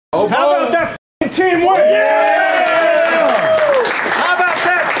How about that team win? Yeah!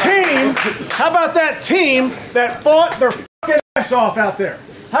 How about that team that fought their fucking ass off out there?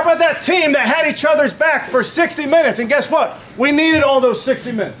 How about that team that had each other's back for 60 minutes? And guess what? We needed all those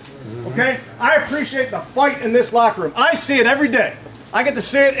 60 minutes. Okay? I appreciate the fight in this locker room. I see it every day. I get to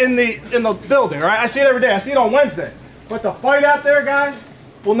see it in the building, all right? I see it every day. I see it on Wednesday. But the fight out there, guys,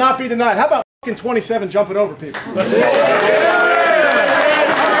 will not be denied. How about fucking 27 jumping over people? Let's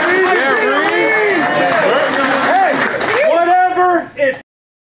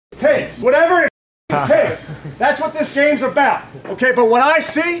Whatever it takes. That's what this game's about. Okay, but what I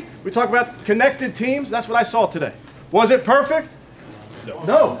see, we talk about connected teams, that's what I saw today. Was it perfect?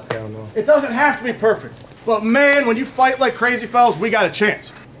 No. It doesn't have to be perfect. But man, when you fight like crazy fellas, we got a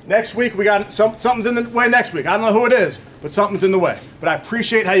chance. Next week, we got something's in the way next week. I don't know who it is, but something's in the way. But I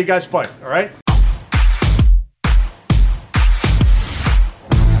appreciate how you guys fight, all right?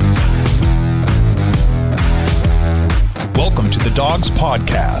 Welcome to the Dogs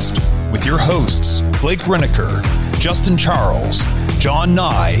Podcast with your hosts, Blake Reneker, Justin Charles, John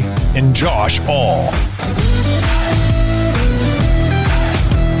Nye, and Josh All.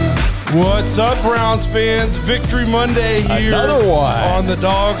 What's up, Browns fans? Victory Monday here on the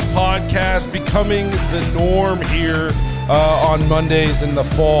Dogs Podcast, becoming the norm here on Mondays in the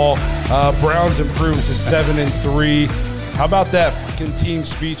fall. Browns improved to 7-3. How about that fucking team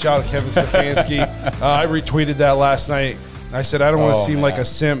speech out of Kevin Stefanski? I retweeted that last night. I said, I don't want to seem like a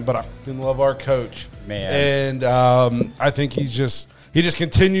simp, but I fucking love our coach. Man. And I think he just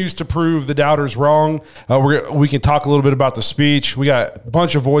continues to prove the doubters wrong. We can talk a little bit about the speech. We got a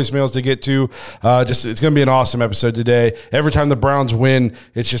bunch of voicemails to get to. It's going to be an awesome episode today. Every time the Browns win,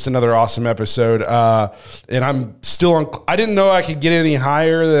 it's just another awesome episode. And I'm still on. I didn't know I could get any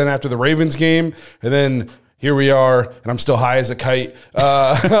higher than after the Ravens game. And then here we are, and I'm still high as a kite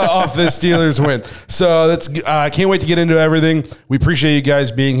off this Steelers win. So I can't wait to get into everything. We appreciate you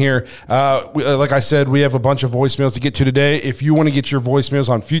guys being here. Like I said, we have a bunch of voicemails to get to today. If you want to get your voicemails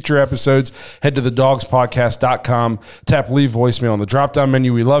on future episodes, head to thedogspodcast.com, tap leave voicemail on the drop-down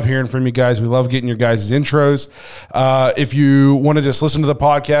menu. We love hearing from you guys. We love getting your guys' intros. If you want to just listen to the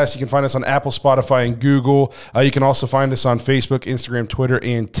podcast, you can find us on Apple, Spotify, and Google. You can also find us on Facebook, Instagram, Twitter,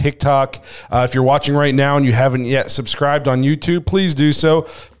 and TikTok. If you're watching right now and you haven't yet subscribed on YouTube, please do so.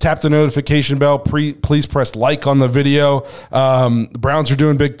 Tap the notification bell. Please press like on the video. The Browns are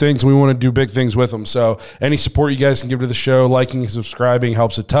doing big things, and we want to do big things with them. So any support you guys can give to the show, liking and subscribing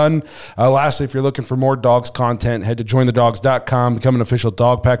helps a ton. Lastly, if you're looking for more dogs content, head to jointhedogs.com, become an official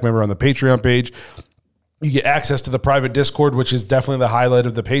Dog Pack member on the Patreon page. You get access to the private Discord, which is definitely the highlight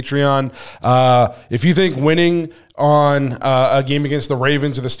of the Patreon. If you think winning on a game against the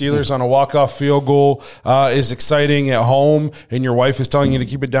Ravens or the Steelers on a walk-off field goal is exciting at home, and your wife is telling you to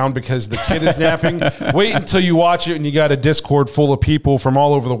keep it down because the kid is napping, wait until you watch it and you got a Discord full of people from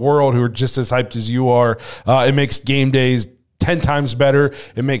all over the world who are just as hyped as you are. It makes game days 10 times better.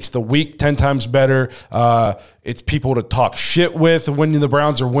 It makes the week 10 times better. It's people to talk shit with when the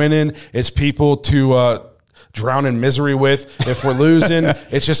Browns are winning. It's people to drown in misery with if we're losing.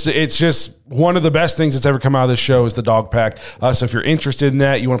 It's just one of the best things that's ever come out of this show is the Dog Pack. So if you're interested in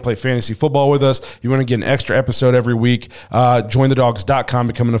that, you want to play fantasy football with us, you want to get an extra episode every week, jointhedogs.com,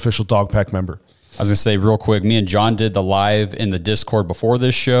 become an official Dog Pack member. I was going to say real quick, me and John did the live in the Discord before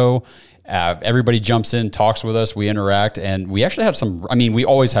this show. Everybody jumps in, talks with us, we interact, and we actually have some, we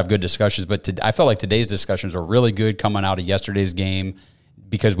always have good discussions, but I felt like today's discussions were really good coming out of yesterday's game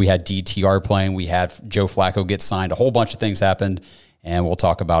because we had DTR playing, we had Joe Flacco get signed, a whole bunch of things happened, and we'll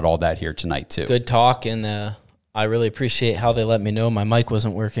talk about all that here tonight too. Good talk, and I really appreciate how they let me know my mic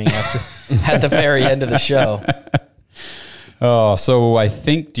wasn't working at the very end of the show. So I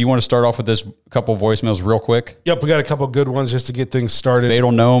think, do you want to start off with this couple voicemails real quick? Yep, we got a couple good ones just to get things started.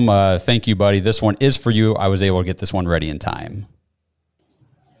 Fatal Gnome, thank you, buddy. This one is for you. I was able to get this one ready in time.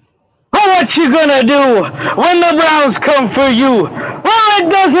 What you gonna do when the Browns come for you? Well, it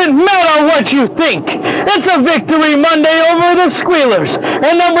doesn't matter what you think. It's a victory Monday over the Squealers,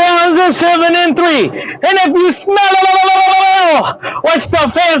 and the Browns are 7-3. And if you smell what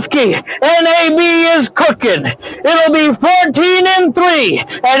Stefanski and AB is cooking, it'll be 14-3,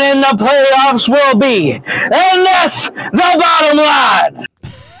 and in the playoffs will be. And that's the bottom line.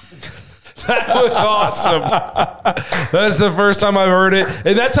 That was awesome. That's the first time I've heard it.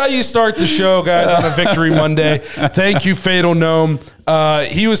 And that's how you start the show, guys, on a Victory Monday. Thank you, Fatal Gnome.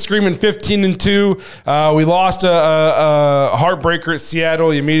 He was screaming 15-2. We lost a heartbreaker at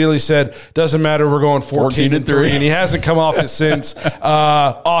Seattle. He immediately said, doesn't matter, we're going 14-3. And he hasn't come off it since.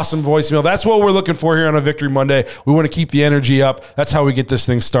 Awesome voicemail. That's what we're looking for here on a Victory Monday. We want to keep the energy up. That's how we get this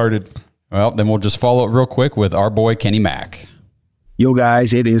thing started. Well, then we'll just follow it real quick with our boy Kenny Mack. Yo,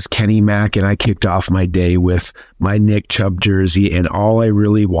 guys, it is Kenny Mack, and I kicked off my day with my Nick Chubb jersey, and all I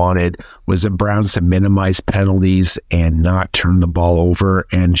really wanted was the Browns to minimize penalties and not turn the ball over,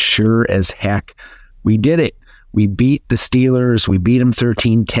 and sure as heck, we did it. We beat the Steelers. We beat them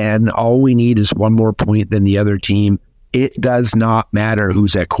 13-10. All we need is one more point than the other team. It does not matter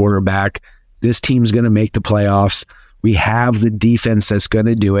who's at quarterback. This team's going to make the playoffs. We have the defense that's going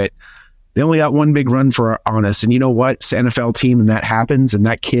to do it. They only got one big run on us. And you know what? It's an NFL team, and that happens, and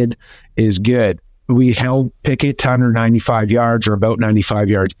that kid is good. We held Pickett to under 95 yards or about 95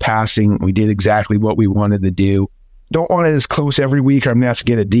 yards passing. We did exactly what we wanted to do. Don't want it as close every week, or I'm going to have to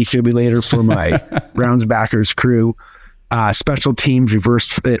get a defibrillator for my Browns backers crew. Special teams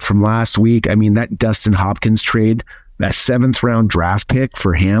reversed it from last week. I mean, that Dustin Hopkins trade, that 7th-round draft pick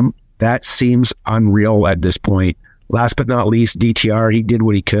for him, that seems unreal at this point. Last but not least, DTR, he did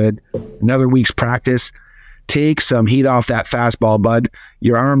what he could. Another week's practice. Take some heat off that fastball, bud.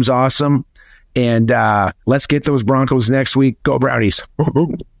 Your arm's awesome. And let's get those Broncos next week. Go Brownies.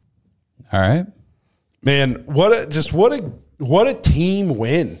 All right. Man, what a team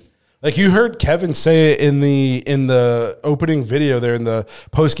win. Like you heard Kevin say it in the opening video there in the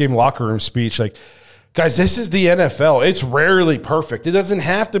post-game locker room speech, like, guys, this is the NFL. It's rarely perfect. It doesn't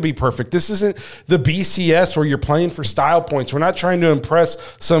have to be perfect. This isn't the BCS where you're playing for style points. We're not trying to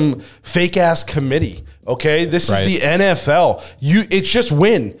impress some fake-ass committee, okay? This is the NFL. It's just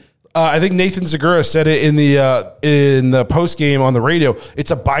win. I think Nathan Zagura said it in the post-game on the radio.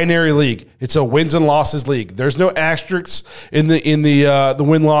 It's a binary league. It's a wins and losses league. There's no asterisks in the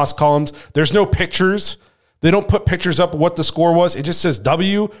win-loss columns. There's no pictures. They don't put pictures up of what the score was. It just says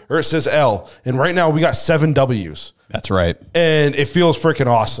W or it says L. And right now we got 7 W's. That's right. And it feels freaking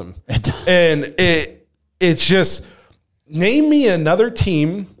awesome. And it's just, name me another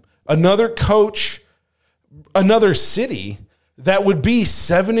team, another coach, another city that would be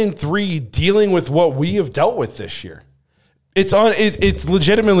 7-3 dealing with what we have dealt with this year. It's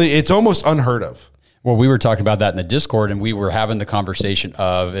legitimately, it's almost unheard of. Well, we were talking about that in the Discord, and we were having the conversation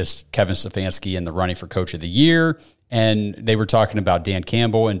of, is Kevin Stefanski in the running for Coach of the Year? And they were talking about Dan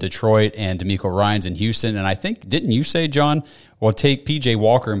Campbell in Detroit and DeMeco Ryans in Houston. And I think, didn't you say, John, well, take P.J.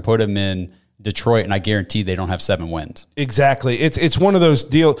 Walker and put him in Detroit, and I guarantee they don't have 7 wins. Exactly. It's one of those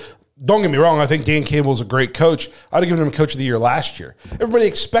deals. Don't get me wrong. I think Dan Campbell's a great coach. I'd have given him Coach of the Year last year. Everybody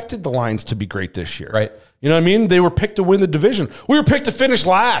expected the Lions to be great this year. Right. You know what I mean? They were picked to win the division. We were picked to finish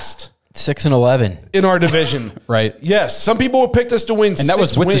last. 6-11 in our division. Right. Yes. Some people picked us to win. And that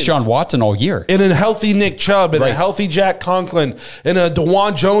was with wins. Deshaun Watson all year. And a healthy Nick Chubb and a healthy Jack Conklin and a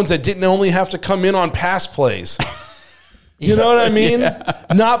DeJuan Jones that didn't only have to come in on pass plays. You know what I mean? Yeah.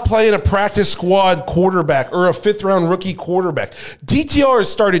 Not playing a practice squad quarterback or a 5th-round rookie quarterback. DTR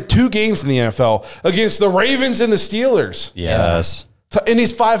has started 2 games in the NFL against the Ravens and the Steelers. Yes. And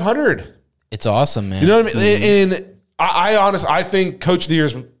he's 500. It's awesome, man. You know what I mean? And I think Coach of the Year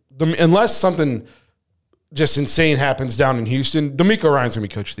is, unless something just insane happens down in Houston, DeMeco Ryans going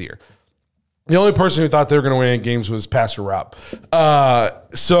to be Coach of the Year. The only person who thought they were going to win games was Pastor Rob.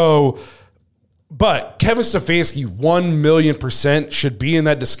 But Kevin Stefanski, 1,000,000% should be in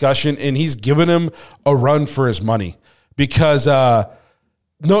that discussion, and he's given him a run for his money because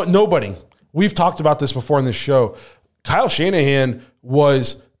nobody. We've talked about this before in this show. Kyle Shanahan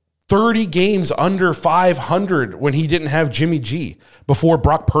was 30 games under 500 when he didn't have Jimmy G before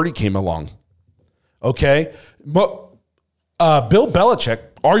Brock Purdy came along. Okay? Bill Belichick,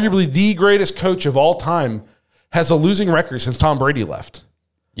 arguably the greatest coach of all time, has a losing record since Tom Brady left.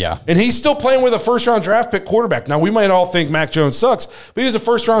 Yeah. And he's still playing with a first-round draft pick quarterback. Now, we might all think Mac Jones sucks, but he was a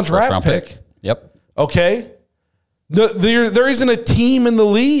first-round draft pick. Yep. Okay? There isn't a team in the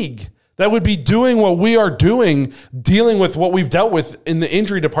league that would be doing what we are doing, dealing with what we've dealt with in the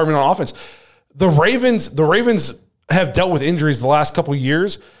injury department on offense. The Ravens have dealt with injuries the last couple of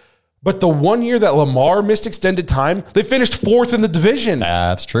years, but the one year that Lamar missed extended time, they finished 4th in the division.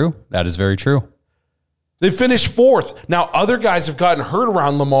 That's true. That is very true. They finished 4th. Now, other guys have gotten hurt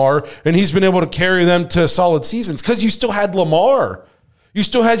around Lamar, and he's been able to carry them to solid seasons because you still had Lamar. You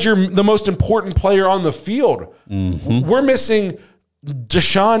still had the most important player on the field. Mm-hmm. We're missing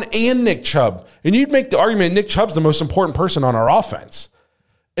Deshaun and Nick Chubb. And you'd make the argument Nick Chubb's the most important person on our offense.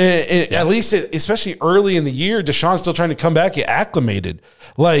 At least, especially early in the year, Deshaun's still trying to come back, get acclimated.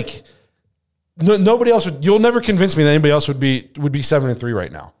 Like nobody else would. You'll never convince me that anybody else would be 7-3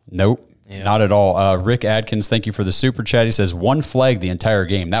 right now. Nope. Yeah. Not at all. Rick Adkins, thank you for the super chat. He says 1 flag the entire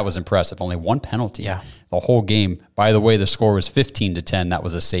game. That was impressive. Only 1 penalty. Yeah. The whole game. By the way, the score was 15-10. That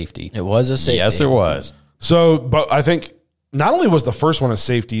was a safety. It was a safety. Yes, it was. So, but I think not only was the first one a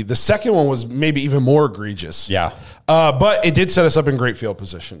safety, the second one was maybe even more egregious. Yeah. But it did set us up in great field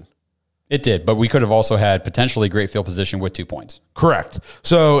position. It did, but we could have also had potentially great field position with 2 points. Correct.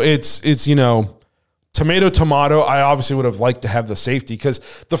 So it's tomato. I obviously would have liked to have the safety because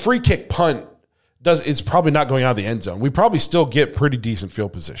the free kick punt it's probably not going out of the end zone. We probably still get pretty decent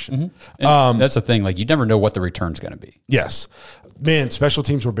field position. Mm-hmm. That's the thing. Like, you never know what the return's going to be. Yes. Man, special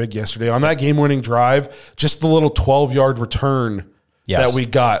teams were big yesterday. On that game-winning drive, just the little 12-yard return that we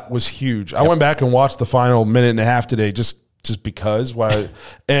got was huge. I went back and watched the final minute and a half today just because.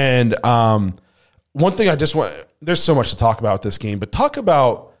 And one thing there's so much to talk about with this game, but talk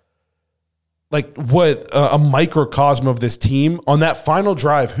about like what a microcosm of this team on that final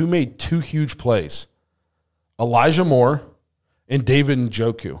drive. Who made 2 huge plays? Elijah Moore and David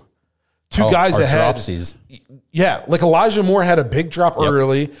Njoku. Two guys that had dropsies. Yeah, like Elijah Moore had a big drop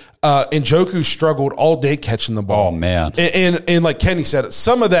early. Njoku struggled all day catching the ball. Oh man! And like Kenny said,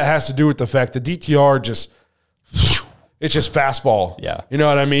 some of that has to do with the fact that DTR it's just fastball. Yeah. You know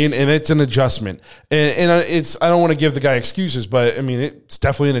what I mean? And it's an adjustment. And I don't want to give the guy excuses, but I mean, it's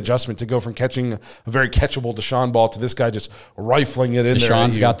definitely an adjustment to go from catching a very catchable Deshaun ball to this guy just rifling it in there.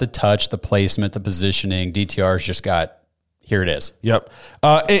 Deshaun's got the touch, the placement, the positioning. DTR's just got, here it is. Yep.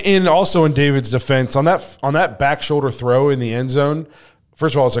 And also in David's defense, on that back shoulder throw in the end zone,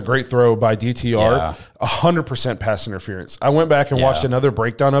 first of all, it's a great throw by DTR. 100% pass interference. I went back and watched another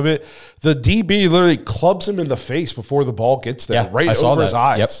breakdown of it. The DB literally clubs him in the face before the ball gets there, right over his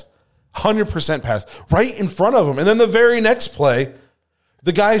eyes. Yep. 100% pass, right in front of him. And then the very next play,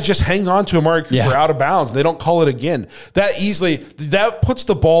 the guys just hang on to Amari Cooper out of bounds. They don't call it again. That puts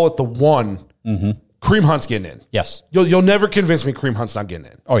the ball at the 1. Mm-hmm. Kareem Hunt's getting in. Yes. You'll never convince me Kareem Hunt's not getting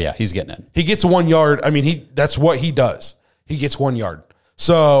in. Oh, yeah, he's getting in. He gets 1 yard. I mean, that's what he does. He gets 1 yard.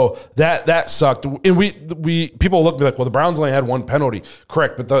 So that sucked. And we people look at me like, well, the Browns only had 1 penalty.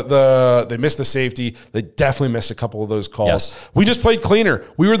 Correct, but they missed the safety. They definitely missed a couple of those calls. Yes. We just played cleaner.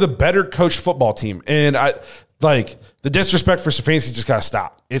 We were the better coached football team. And the disrespect for Stefanski just got to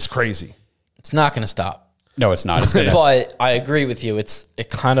stop. It's crazy. It's not going to stop. No, it's not. It's gonna. But I agree with you. It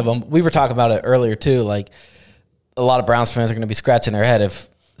kind of we were talking about it earlier too. Like, a lot of Browns fans are going to be scratching their head if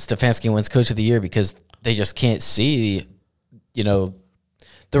Stefanski wins Coach of the Year because they just can't see,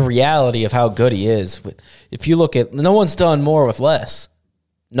 the reality of how good he is. If you look at, no one's done more with less.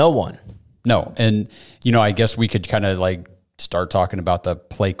 No one. No. And, I guess we could kind of like start talking about the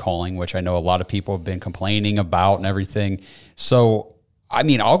play calling, which I know a lot of people have been complaining about and everything. So, I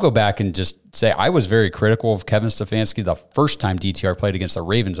mean, I'll go back and just say I was very critical of Kevin Stefanski the first time DTR played against the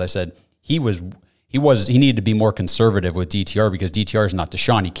Ravens. I said he needed to be more conservative with DTR because DTR is not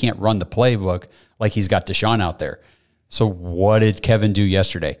Deshaun. He can't run the playbook like he's got Deshaun out there. So what did Kevin do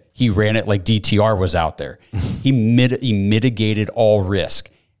yesterday? He ran it like DTR was out there. He mitigated all risk,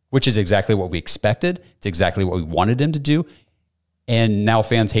 which is exactly what we expected. It's exactly what we wanted him to do. And now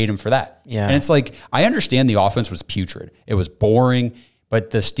fans hate him for that. Yeah. And it's like, I understand the offense was putrid. It was boring,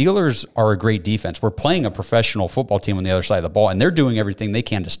 but the Steelers are a great defense. We're playing a professional football team on the other side of the ball, and they're doing everything they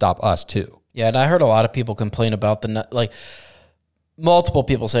can to stop us too. Yeah, and I heard a lot of people complain about multiple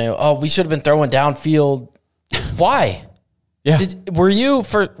people saying, "Oh, we should have been throwing downfield." Why? Yeah. Were you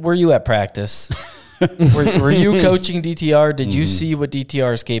at practice? were you coaching DTR? Did you see what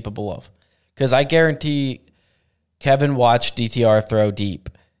DTR is capable of? Because I guarantee Kevin watched DTR throw deep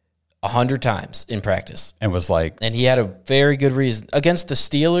 100 times in practice. And was like... And he had a very good reason. Against the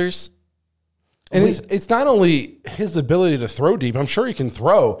Steelers... And it's not only his ability to throw deep. I'm sure he can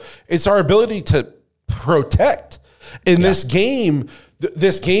throw. It's our ability to protect. In this game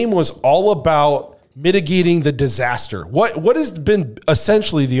was all about mitigating the disaster. What has been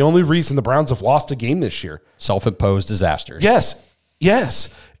essentially the only reason the Browns have lost a game this year? Self-imposed disasters. Yes.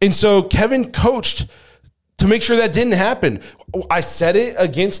 And so Kevin coached to make sure that didn't happen. I said it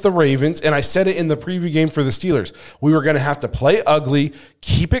against the Ravens, and I said it in the preview game for the Steelers. We were going to have to play ugly,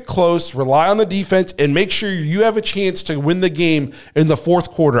 keep it close, rely on the defense, and make sure you have a chance to win the game in the fourth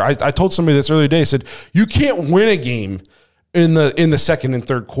quarter. I told somebody this earlier today. I said, you can't win a game in the second and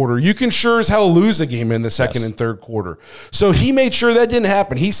third quarter. You can sure as hell lose a game in the second and third quarter. So he made sure that didn't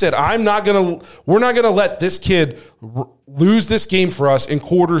happen. He said, we're not going to let this kid lose this game for us in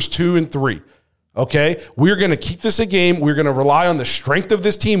quarters 2 and 3. Okay, we're going to keep this a game. We're going to rely on the strength of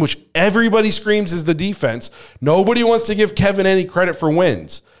this team, which everybody screams is the defense. Nobody wants to give Kevin any credit for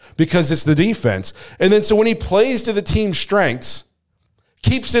wins because it's the defense. And then so when he plays to the team's strengths,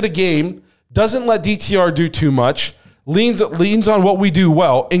 keeps it a game, doesn't let DTR do too much, leans on what we do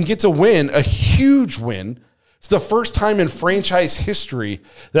well, and gets a win, a huge win. It's the first time in franchise history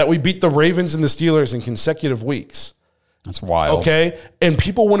that we beat the Ravens and the Steelers in consecutive weeks. That's wild. Okay. And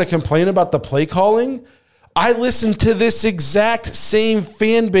people want to complain about the play calling. I listened to this exact same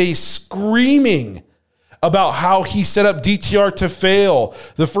fan base screaming about how he set up DTR to fail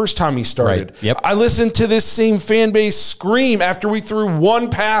the first time he started. Right. Yep. I listened to this same fan base scream after we threw one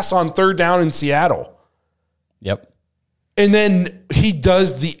pass on third down in Seattle. Yep. And then he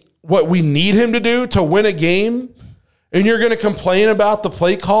does what we need him to do to win a game. And you're going to complain about the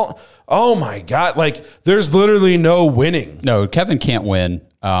play call? Oh my God. Like, there's literally no winning. No, Kevin can't win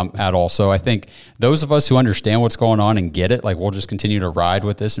at all. So I think those of us who understand what's going on and get it, like, we'll just continue to ride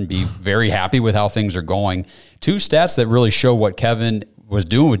with this and be very happy with how things are going. Two stats that really show what Kevin was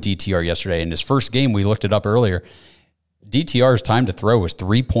doing with DTR yesterday. In his first game, we looked it up earlier. DTR's time to throw was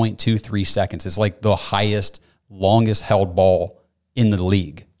 3.23 seconds. It's like the highest, longest held ball in the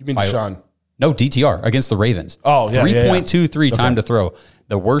league. You mean Deshaun? No, DTR against the Ravens. Oh, yeah. 3.23 time to throw.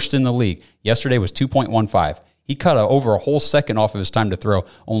 The worst in the league. Yesterday was 2.15. He cut over a whole second off of his time to throw.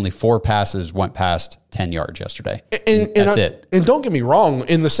 Only 4 passes went past 10 yards yesterday. And that's it. And don't get me wrong.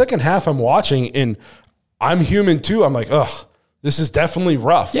 In the second half, I'm watching, and I'm human too. I'm like, ugh, this is definitely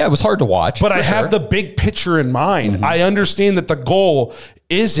rough. Yeah, it was hard to watch. But I have the big picture in mind. Mm-hmm. I understand that the goal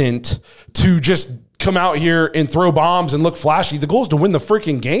isn't to just come out here and throw bombs and look flashy. The goal is to win the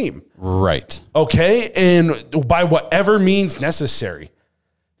freaking game. Right. Okay? And by whatever means necessary.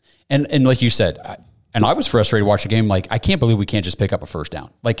 And like you said, I was frustrated to watch the game. Like, I can't believe we can't just pick up a first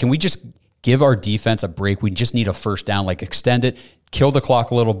down. Like, can we just give our defense a break? We just need a first down, like extend it, kill the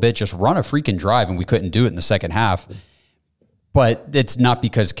clock a little bit, just run a freaking drive, and we couldn't do it in the second half. But it's not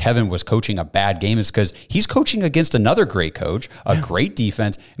because Kevin was coaching a bad game. It's because he's coaching against another great coach, a great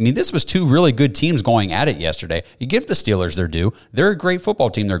defense. I mean, this was 2 really good teams going at it yesterday. You give the Steelers their due. They're a great football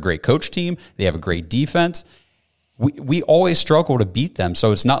team. They're a great coach team. They have a great defense. We always struggle to beat them.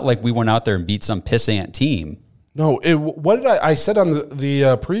 So it's not like we went out there and beat some pissant team. No, what did I said on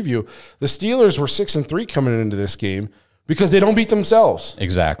the preview? The Steelers were 6-3 coming into this game because they don't beat themselves.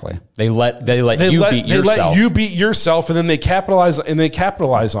 Exactly. They let you beat yourself, and then they capitalize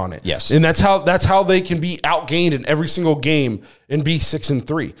on it. Yes, and that's how they can be outgained in every single game and be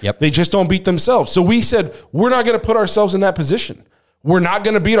 6-3. Yep. They just don't beat themselves. So we said we're not going to put ourselves in that position. We're not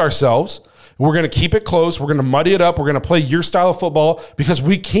going to beat ourselves. We're going to keep it close. We're going to muddy it up. We're going to play your style of football because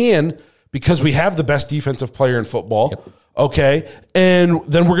we have the best defensive player in football. Yep. Okay. And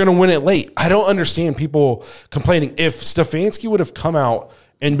then we're going to win it late. I don't understand people complaining. If Stefanski would have come out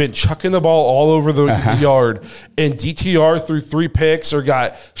and been chucking the ball all over the yard and DTR threw 3 picks or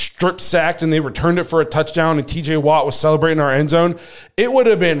got strip sacked and they returned it for a touchdown and TJ Watt was celebrating our end zone, it would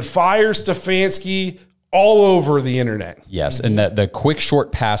have been fire Stefanski all over the internet. Yes, and the quick,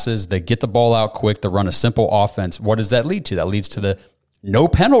 short passes, they get the ball out quick, they run a simple offense. What does that lead to? That leads to the no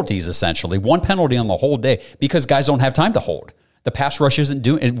penalties, essentially. 1 penalty on the whole day because guys don't have time to hold. The pass rush isn't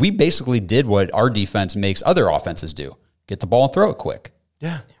doing it. We basically did what our defense makes other offenses do. Get the ball and throw it quick.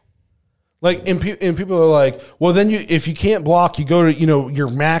 Yeah. Like, and people are like, well, then if you can't block, you go to, your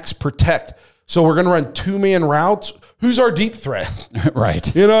max protect. So we're going to run 2-man routes. Who's our deep threat?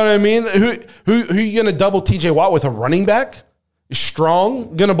 Right. You know what I mean? Who are you going to double TJ Watt with? A running back?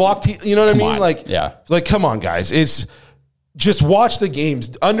 Strong? Going to block? You know what I mean? Like, yeah. Like, come on, guys. It's just watch the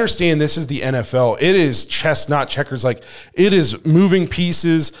games. Understand this is the NFL. It is chess, not checkers. Like, it is moving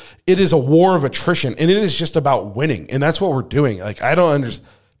pieces. It is a war of attrition, and it is just about winning. And that's what we're doing. Like, I don't understand.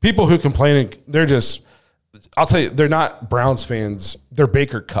 People who complain, they're just, I'll tell you, they're not Browns fans. They're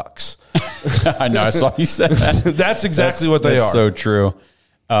Baker cucks. I know. I saw you said that. That's exactly what they are. So true.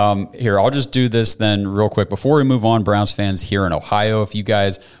 Here, I'll just do this then real quick. Before we move on, Browns fans here in Ohio, if you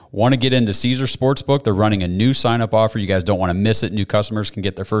guys want to get into Caesars Sportsbook, they're running a new sign-up offer. You guys don't want to miss it. New customers can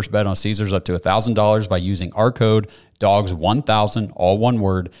get their first bet on Caesars up to $1,000 by using our code DOGS1000, all one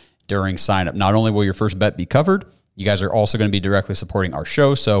word, during sign-up. Not only will your first bet be covered, you guys are also going to be directly supporting our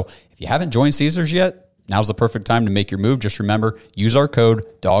show. So if you haven't joined Caesars yet, now's the perfect time to make your move. Just remember, use our code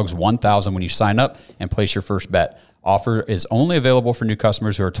DOGS1000 when you sign up and place your first bet. Offer is only available for new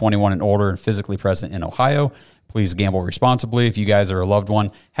customers who are 21 and older and physically present in Ohio. Please gamble responsibly. If you guys or a loved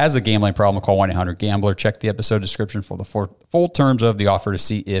one has a gambling problem, call 1-800-GAMBLER. Check the episode description for the full terms of the offer to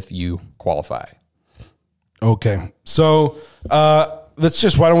see if you qualify. Okay. So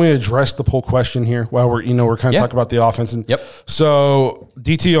why don't we address the poll question here while we're kind of talking about the offense. And so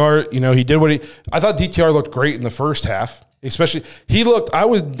DTR, he did I thought DTR looked great in the first half. Especially,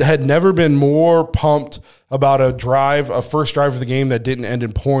 had never been more pumped about a first drive of the game that didn't end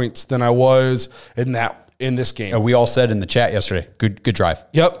in points than I was in this game. We all said in the chat yesterday, good drive.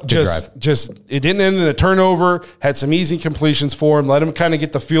 Yep, just it didn't end in a turnover. Had some easy completions for him. Let him kind of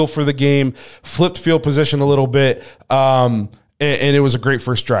get the feel for the game. Flipped field position a little bit. And it was a great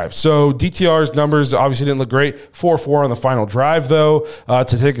first drive. So DTR's numbers obviously didn't look great. 4-4 on the final drive, though, to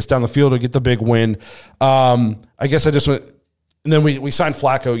take us down the field to get the big win. I guess I just went, and then we signed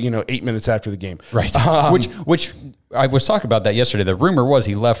Flacco, 8 minutes after the game. Right. Which I was talking about that yesterday. The rumor was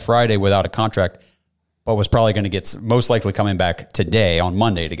he left Friday without a contract, but was probably going to get most likely coming back today on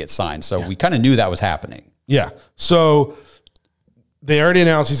Monday to get signed. So we kind of knew that was happening. Yeah. So they already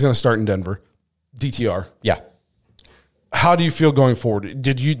announced he's going to start in Denver. DTR. Yeah. How do you feel going forward?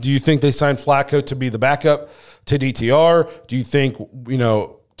 Do you think they signed Flacco to be the backup to DTR? Do you think,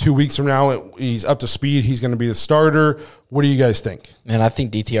 2 weeks from now he's up to speed, he's going to be the starter? What do you guys think? Man, I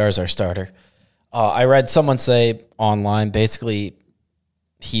think DTR is our starter. I read someone say online, basically,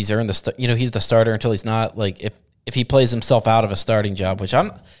 he's earned he's the starter until he's not. Like, if he plays himself out of a starting job, which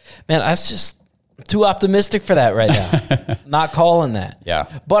that's just too optimistic for that right now. Not calling that. Yeah.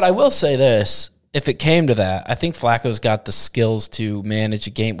 But I will say this. If it came to that, I think Flacco's got the skills to manage a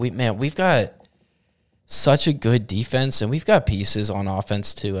game. We've got such a good defense, and we've got pieces on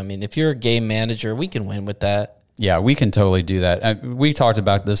offense too. I mean, if you're a game manager, we can win with that. Yeah, we can totally do that. We talked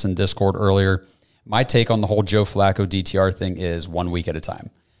about this in Discord earlier. My take on the whole Joe Flacco DTR thing is 1 week at a time.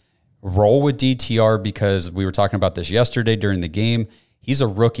 Roll with DTR because we were talking about this yesterday during the game. He's a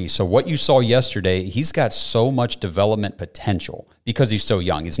rookie. So what you saw yesterday, he's got so much development potential because he's so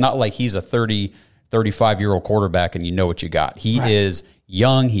young. It's not like he's a 30, 35-year-old quarterback and you know what you got. He is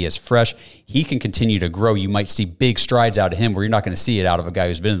young. He is fresh. He can continue to grow. You might see big strides out of him where you're not going to see it out of a guy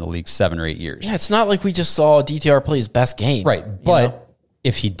who's been in the league 7 or 8 years. Yeah, it's not like we just saw DTR play his best game. Right. But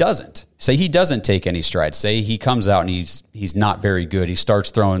if he doesn't, say he doesn't take any strides, say he comes out and he's not very good, he starts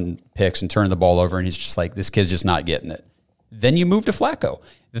throwing picks and turning the ball over and he's just like, this kid's just not getting it. Then you move to Flacco.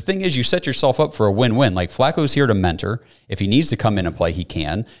 The thing is, you set yourself up for a win-win. Like, Flacco's here to mentor. If he needs to come in and play, he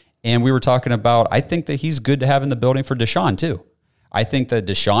can. And we were talking about, I think that he's good to have in the building for Deshaun, too. I think that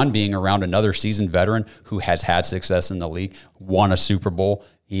Deshaun being around another seasoned veteran who has had success in the league, won a Super Bowl,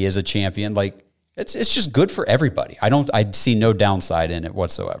 he is a champion, like, it's just good for everybody. I see no downside in it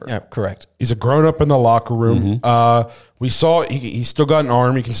whatsoever. Yeah, correct. He's a grown-up in the locker room. Mm-hmm. We saw he's still got an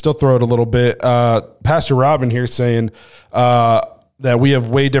arm. He can still throw it a little bit. Pastor Robin here saying that we have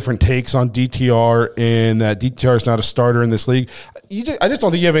way different takes on DTR and that DTR is not a starter in this league. I just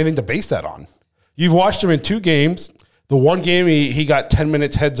don't think you have anything to base that on. You've watched him in 2 games. The one game he got 10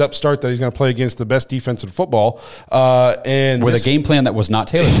 minutes heads up start that he's going to play against the best defense in football. And with a game plan that was not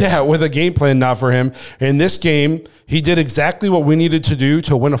tailored. Yeah, with a game plan not for him. In this game, he did exactly what we needed to do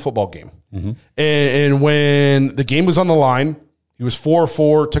to win a football game. Mm-hmm. And when the game was on the line, he was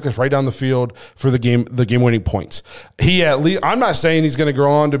 4-4, took us right down the field for the game-winning points. I'm not saying he's going to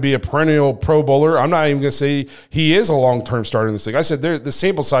grow on to be a perennial Pro Bowler. I'm not even going to say he is a long-term starter in this league. I said the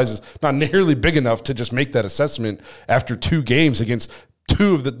sample size is not nearly big enough to just make that assessment after 2 games against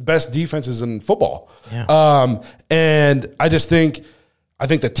 2 of the best defenses in football. Yeah. And I think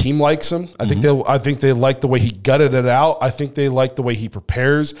the team likes him. I think they like the way he gutted it out. I think they like the way he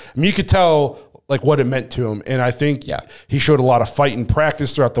prepares. I mean, you could tell like what it meant to him. And I think he showed a lot of fight in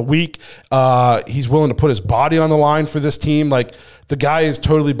practice throughout the week. He's willing to put his body on the line for this team. Like, the guy is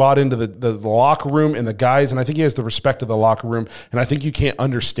totally bought into the locker room and the guys, and I think he has the respect of the locker room, and I think you can't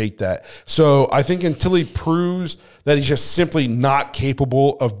understate that. So I think until he proves that he's just simply not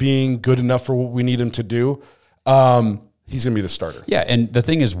capable of being good enough for what we need him to do, he's going to be the starter. Yeah, and the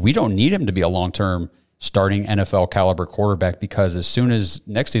thing is, we don't need him to be a long-term starting NFL caliber quarterback because as soon as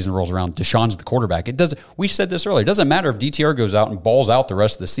next season rolls around, Deshaun's the quarterback. We said this earlier. It doesn't matter if DTR goes out and balls out the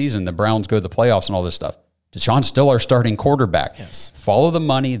rest of the season, the Browns go to the playoffs and all this stuff. Deshaun's still our starting quarterback. Yes. Follow the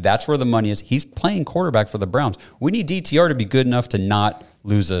money. That's where the money is. He's playing quarterback for the Browns. We need DTR to be good enough to not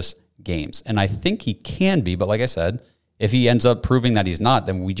lose us games. And I think he can be, but like I said, if he ends up proving that he's not,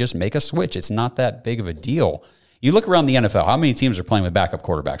 then we just make a switch. It's not that big of a deal. You look around the NFL, how many teams are playing with backup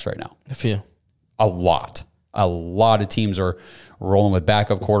quarterbacks right now? A few. A lot of teams are rolling with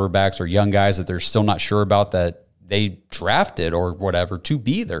backup quarterbacks or young guys that they're still not sure about that they drafted or whatever to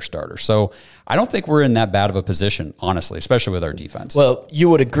be their starter. So I don't think we're in that bad of a position, honestly, especially with our defense. Well, you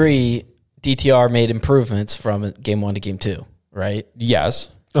would agree DTR made improvements from game 1 to game 2, right? Yes.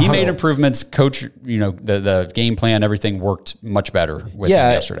 He made improvements. Coach, the game plan, everything worked much better with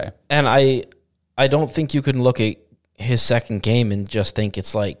him yesterday. And I don't think you can look at his second game and just think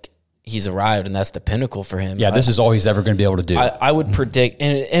it's like he's arrived and that's the pinnacle for him. Yeah, this is all he's ever going to be able to do. I would predict,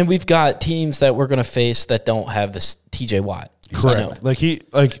 and we've got teams that we're going to face that don't have this TJ Watt. Correct.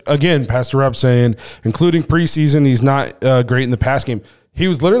 Again, Pastor Rob saying, including preseason, he's not great in the pass game. He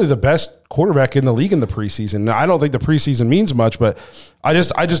was literally the best quarterback in the league in the preseason. Now, I don't think the preseason means much, but I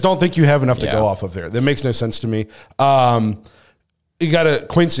just don't think you have enough to go off of there. That makes no sense to me. You got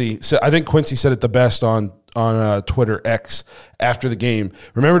Quincy. So I think Quincy said it the best on Twitter X after the game.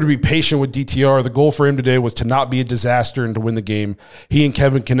 Remember to be patient with DTR. The goal for him today was to not be a disaster and to win the game. He and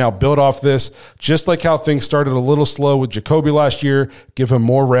Kevin can now build off this, just like how things started a little slow with Jacoby last year. Give him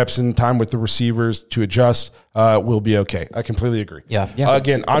more reps and time with the receivers to adjust. We'll be okay. I completely agree. Yeah.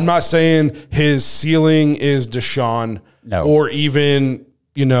 Again, I'm not saying his ceiling is Deshaun or even,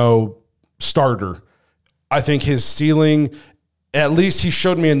 starter. I think his ceiling, at least he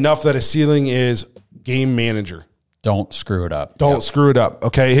showed me enough that his ceiling is game manager. Don't screw it up. Don't screw it up.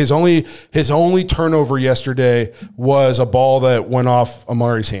 Okay. His only turnover yesterday was a ball that went off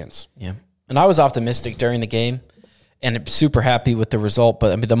Amari's hands. Yeah. And I was optimistic during the game and super happy with the result.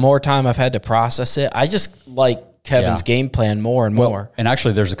 But I mean, the more time I've had to process it, I just like Kevin's game plan more and more. And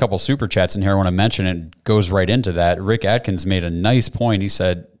actually, there's a couple super chats in here I want to mention. It goes right into that. Rick Atkins made a nice point. He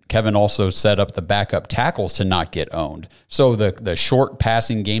said, Kevin also set up the backup tackles to not get owned. So the short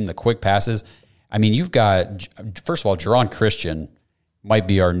passing game, the quick passes, I mean, you've got, first of all, Jerron Christian might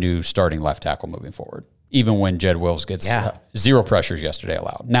be our new starting left tackle moving forward, even when Jed Wills gets zero pressures yesterday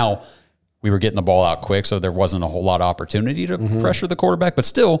allowed. Now, we were getting the ball out quick, so there wasn't a whole lot of opportunity to pressure the quarterback, but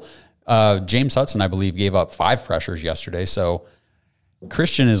still, James Hudson, I believe, gave up 5 pressures yesterday. So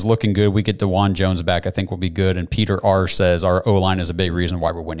Christian is looking good. We get DeJuan Jones back, I think will be good. And Peter R. says our O-line is a big reason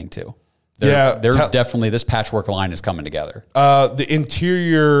why we're winning too. They're definitely, this patchwork line is coming together. The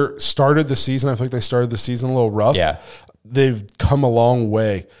interior started the season. I think they started the season a little rough. Yeah. They've come a long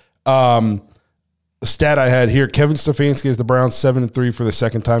way. The stat I had here, Kevin Stefanski is the Browns 7-3 for the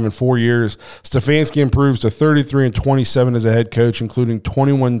second time in 4 years. Stefanski improves to 33-27 as a head coach, including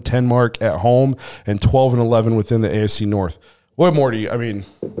 21-10 mark at home and 12-11 within the AFC North. What more do you,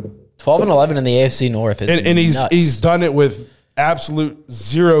 12-11 in the AFC North is and he's done it with absolute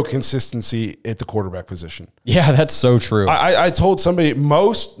zero consistency at the quarterback position. Yeah, that's so true. I told somebody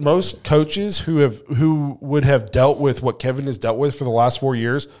most coaches who would have dealt with what Kevin has dealt with for the last 4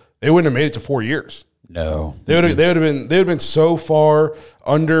 years, they wouldn't have made it to 4 years. No, they would have been so far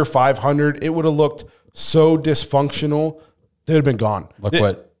under 500. It would have looked so dysfunctional. They would have been gone. Look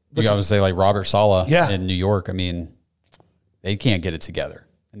what you got to say, like Robert Saleh in New York. I mean, they can't get it together,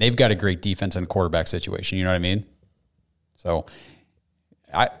 and they've got a great defense and quarterback situation. You know what I mean? So,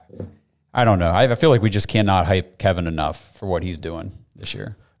 I don't know. I feel like we just cannot hype Kevin enough for what he's doing this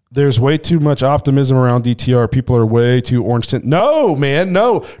year. There's way too much optimism around DTR. People are way too orange tint. No, man,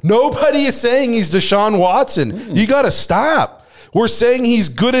 no. Nobody is saying he's Deshaun Watson. You got to stop. We're saying he's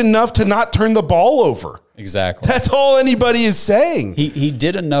good enough to not turn the ball over. Exactly. That's all anybody is saying. He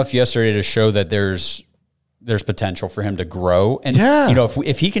did enough yesterday to show that there's potential for him to grow. And,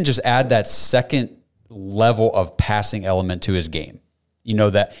 if he can just add that second level of passing element to his game,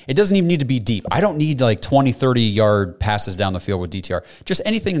 that it doesn't even need to be deep. I don't need like 20, 30 yard passes down the field with DTR. Just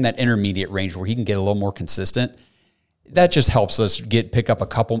anything in that intermediate range where he can get a little more consistent. That just helps us pick up a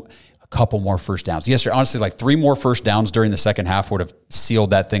couple more first downs. Yes, sir. Honestly, like 3 more first downs during the second half would have sealed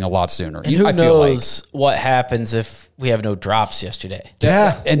that thing a lot sooner. And who knows what happens if we have no drops yesterday?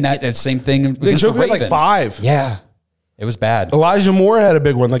 Yeah. And that same thing. They choked with like 5. Yeah. It was bad. Elijah Moore had a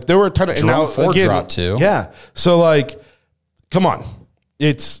big one. Like there were a ton of Jerome Ford dropped too. Yeah. So like, come on.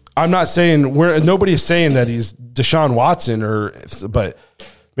 I'm not saying nobody's saying that he's Deshaun Watson but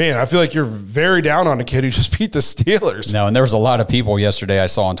man, I feel like you're very down on a kid who just beat the Steelers. No, and there was a lot of people yesterday I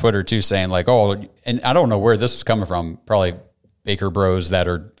saw on Twitter too saying like, oh, and I don't know where this is coming from. Probably Baker bros that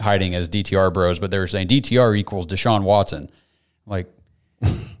are hiding as DTR bros, but they were saying DTR equals Deshaun Watson. Like,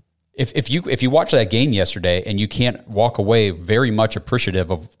 if you watch that game yesterday and you can't walk away very much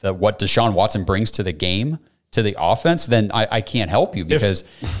appreciative of what Deshaun Watson brings to the game, to the offense, then I can't help you because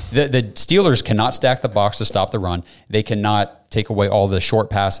the Steelers cannot stack the box to stop the run. They cannot take away all the short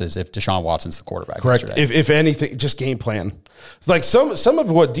passes if Deshaun Watson's the quarterback. Correct. Yesterday. If anything, just game plan. Like some of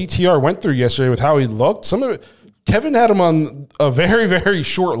what DTR went through yesterday with how he looked, some of it, Kevin had him on a very, very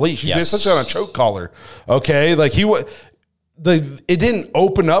short leash. He was such on a choke collar. Okay. Like it didn't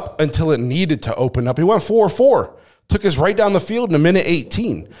open up until it needed to open up. He went 4-4. took us right down the field in a minute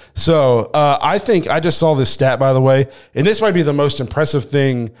 18. So I think I just saw this stat, by the way, and this might be the most impressive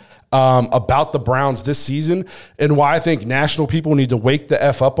thing about the Browns this season, and why I think national people need to wake the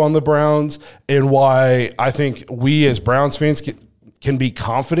F up on the Browns, and why I think we as Browns fans can be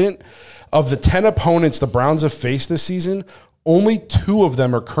confident. Of the 10 opponents the Browns have faced this season, only 2 of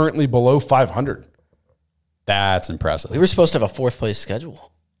them are currently below 500. That's impressive. We were supposed to have a 4th place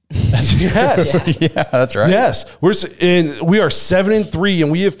schedule. Yes. Yeah, that's right. Yes. We are 7-3,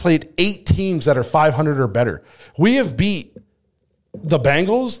 and we have played 8 teams that are 500 or better. We have beat the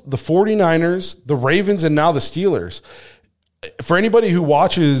Bengals, the 49ers, the Ravens, and now the Steelers. For anybody who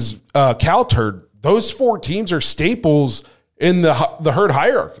watches CalTurd, those 4 teams are staples in the herd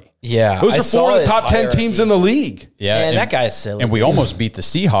hierarchy. Yeah. Those are 4 of the top 10 teams in the league. Yeah. Man, that guy's silly. And we almost beat the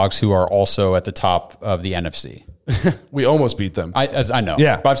Seahawks, who are also at the top of the NFC. We almost beat them. I know.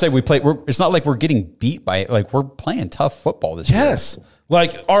 Yeah. But I'm saying it's not like we're getting beat by, like, we're playing tough football this year. Yes.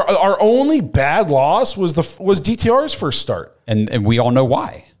 Like our only bad loss was DTR's first start. And we all know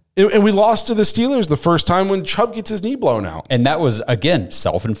why. And we lost to the Steelers the first time when Chubb gets his knee blown out. And that was, again,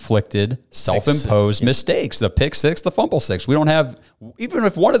 self-inflicted, self-imposed mistakes. The pick 6, the fumble 6. We don't have, even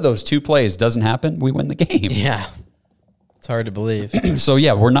if one of those 2 plays doesn't happen, we win the game. Yeah. It's hard to believe. So,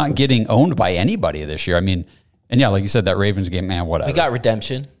 yeah, we're not getting owned by anybody this year. I mean, and yeah, like you said, that Ravens game, man, whatever. We got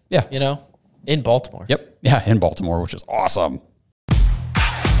redemption. Yeah. You know, in Baltimore. Yep. Yeah, in Baltimore, which is awesome.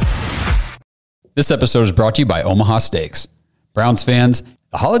 This episode is brought to you by Omaha Steaks. Browns fans,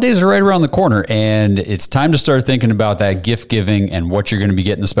 the holidays are right around the corner, and it's time to start thinking about that gift giving and what you're going to be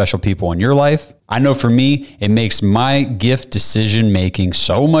getting the special people in your life. I know for me, it makes my gift decision making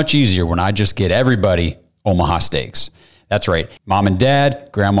so much easier when I just get everybody Omaha Steaks. That's right. Mom and dad,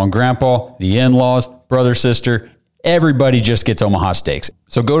 grandma and grandpa, the in-laws, brother, sister, everybody just gets Omaha Steaks.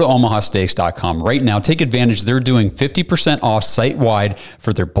 So go to omahasteaks.com right now. Take advantage. They're doing 50% off site-wide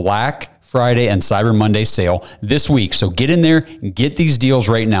for their Black Friday and Cyber Monday sale this week. So get in there and get these deals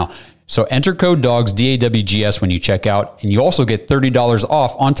right now. So enter code DAWGS, DAWGS, when you check out, and you also get $30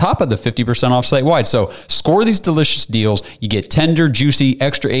 off on top of the 50% off site-wide. So score these delicious deals. You get tender, juicy,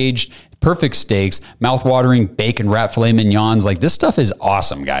 extra-aged, perfect steaks, mouth-watering bacon wrap filet mignons. Like, this stuff is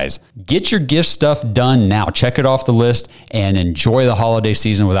awesome, guys. Get your gift stuff done now. Check it off the list and enjoy the holiday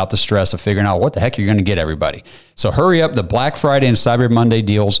season without the stress of figuring out what the heck you're going to get everybody. So hurry up. The Black Friday and Cyber Monday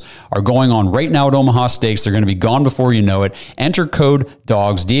deals are going on right now at Omaha Steaks. They're going to be gone before you know it. Enter code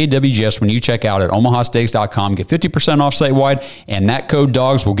DAWGS, DAWGS, when you check out at omahasteaks.com. Get 50% off site-wide, and that code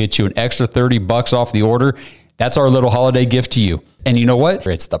DAWGS will get you an extra $30 off the order. That's our little holiday gift to you. And you know what?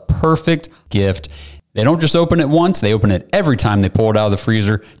 It's the perfect gift. They don't just open it once. They open it every time they pull it out of the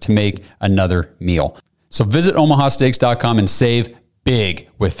freezer to make another meal. So visit omahasteaks.com and save big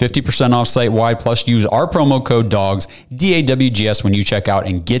with 50% off site-wide. Plus, use our promo code DAWGS, DAWGS, when you check out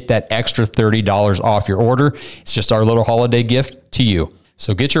and get that extra $30 off your order. It's just our little holiday gift to you.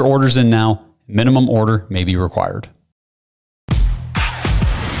 So get your orders in now. Minimum order may be required.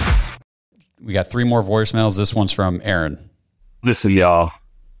 We got 3 more voicemails. This one's from Aaron. Listen, y'all.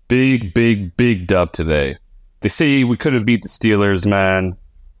 Big dub today. They say we couldn't beat the Steelers, man.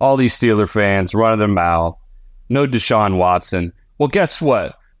 All these Steeler fans running their mouth. No Deshaun Watson. Well, guess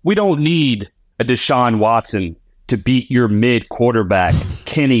what? We don't need a Deshaun Watson to beat your mid quarterback,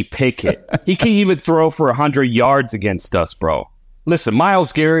 Kenny Pickett. He can't even throw for 100 yards against us, bro. Listen,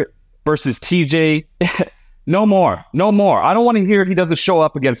 Myles Garrett versus TJ. No more. I don't want to hear he doesn't show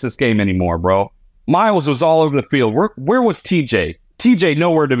up against this game anymore, bro. Myles was all over the field. Where was TJ? TJ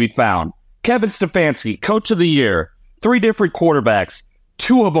nowhere to be found. Kevin Stefanski, coach of the year. 3 different quarterbacks.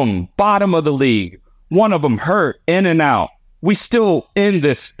 2 of them bottom of the league. 1 of them hurt, in and out. We still in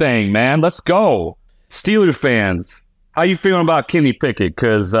this thing, man. Let's go. Steelers fans, how you feeling about Kenny Pickett?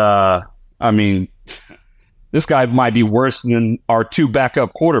 Because, this guy might be worse than our 2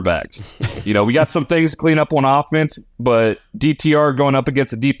 backup quarterbacks. You know, we got some things to clean up on offense, but DTR going up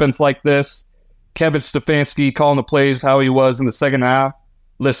against a defense like this, Kevin Stefanski calling the plays how he was in the second half.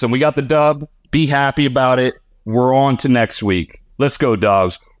 Listen, we got the dub. Be happy about it. We're on to next week. Let's go,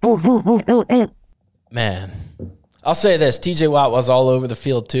 dogs. Man, I'll say this. TJ Watt was all over the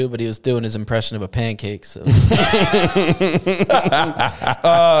field too, but he was doing his impression of a pancake. So.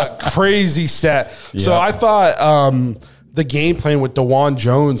 Crazy stat. Yep. So I thought the game plan with DeJuan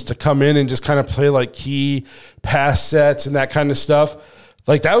Jones to come in and just kind of play like key pass sets and that kind of stuff,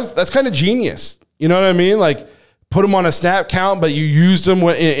 like that's kind of genius. You know what I mean? Like, put him on a snap count, but you used him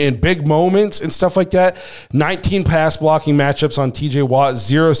in big moments and stuff like that. 19 pass blocking matchups on TJ Watt,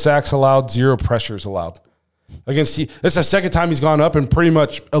 0 sacks allowed, 0 pressures allowed. That's the second time he's gone up and pretty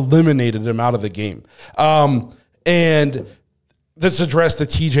much eliminated him out of the game. And let's address the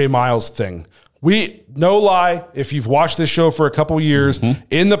TJ Miles thing. We, no lie, if you've watched this show for a couple years,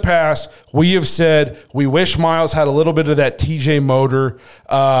 in the past, we have said we wish Miles had a little bit of that TJ motor.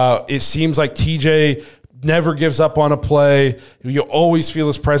 It seems like TJ never gives up on a play. You always feel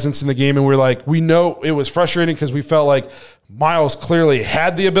his presence in the game. And we're like, we know it was frustrating because we felt like Miles clearly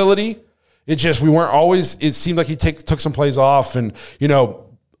had the ability. It just, we weren't always, it seemed like he took some plays off and,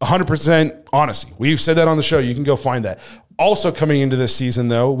 100% honesty. We've said that on the show. You can go find that. Also coming into this season,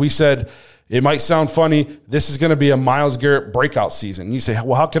 though, we said it might sound funny. This is going to be a Myles Garrett breakout season. And you say,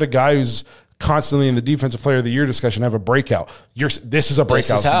 well, how could a guy who's constantly in the Defensive Player of the Year discussion have a breakout? This is a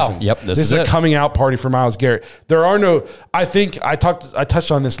breakout season. Yep, this is a coming out party for Myles Garrett. There are no, I think I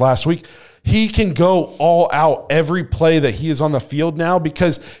touched on this last week. He can go all out every play that he is on the field now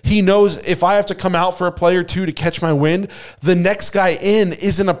because he knows if I have to come out for a play or two to catch my wind, the next guy in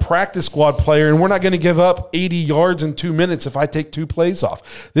isn't a practice squad player, and we're not going to give up 80 yards in 2 minutes if I take 2 plays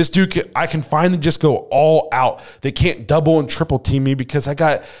off. This dude, I can finally just go all out. They can't double and triple team me because I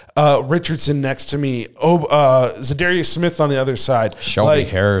got Richardson next to me, Zadarius Smith on the other side. Shelby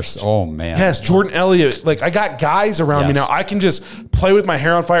Harris, oh man. Yes, Jordan Elliott. I got guys around me now. I can just play with my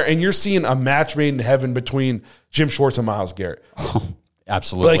hair on fire, and you're seeing a match made in heaven between Jim Schwartz and Myles Garrett.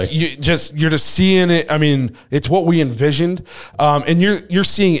 Absolutely. You're just seeing it. I mean, it's what we envisioned. And you're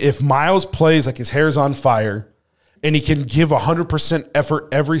seeing if Myles plays like his hair's on fire and he can give 100% effort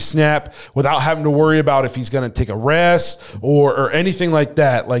every snap without having to worry about if he's going to take a rest or anything like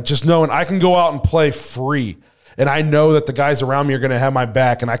that. Just knowing I can go out and play free. And I know that the guys around me are going to have my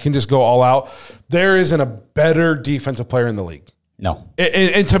back and I can just go all out. There isn't a better defensive player in the league. No.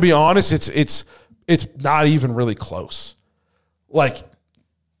 And to be honest, it's not even really close. Not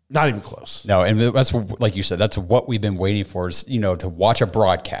even close. No, and that's, like you said, that's what we've been waiting for is, to watch a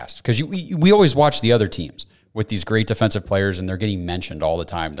broadcast. Because we always watch the other teams with these great defensive players, and they're getting mentioned all the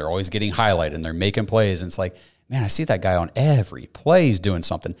time. They're always getting highlighted, and they're making plays. And it's like, man, I see that guy on every play. He's doing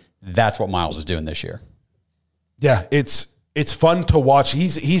something. That's what Myles is doing this year. Yeah, it's fun to watch.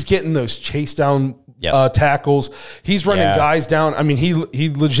 He's getting those chase down tackles. He's running guys down. I mean, he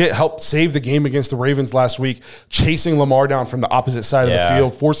legit helped save the game against the Ravens last week, chasing Lamar down from the opposite side of the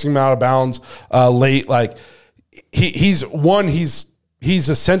field, forcing him out of bounds late. He's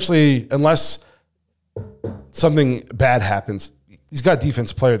essentially, unless something bad happens, he's got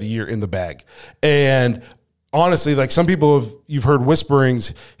Defensive Player of the Year in the bag. And honestly, some people you've heard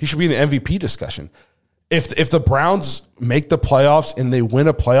whisperings, he should be in the MVP discussion. If the Browns make the playoffs and they win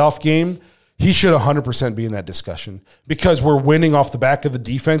a playoff game, he should 100% be in that discussion because we're winning off the back of the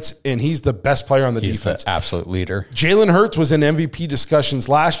defense, and he's the best player on the defense. He's the absolute leader. Jalen Hurts was in MVP discussions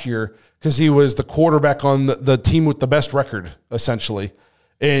last year because he was the quarterback on the team with the best record, essentially.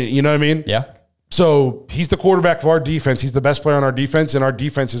 And you know what I mean? Yeah. So he's the quarterback of our defense. He's the best player on our defense, and our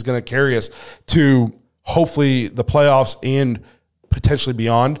defense is going to carry us to hopefully the playoffs and potentially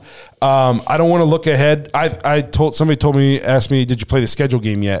beyond. I don't want to look ahead. Somebody asked me, did you play the schedule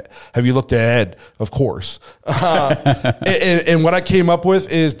game yet? Have you looked ahead? Of course. And what I came up with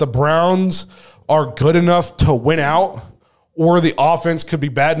is the Browns are good enough to win out, or the offense could be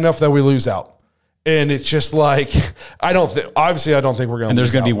bad enough that we lose out. And it's just I don't think we're going to. And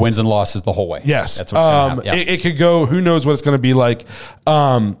there's going to be wins and losses the whole way. Yes. That's what's going to happen. Yeah. It could go, who knows what it's going to be like.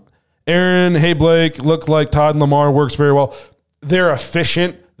 Aaron, hey, Blake, looked like Todd and Lamar works very well. They're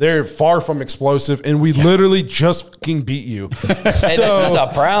efficient. They're far from explosive, and we literally just fucking beat you. Hey, this is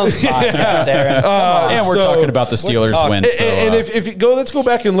a Browns podcast, Aaron. And we're talking about the Steelers win. And if you go, let's go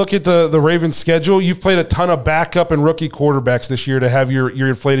back and look at the Ravens schedule. You've played a ton of backup and rookie quarterbacks this year to have your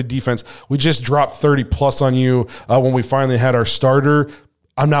inflated defense. We just dropped 30 plus on you when we finally had our starter.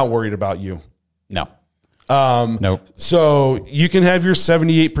 I'm not worried about you. No. Nope. So you can have your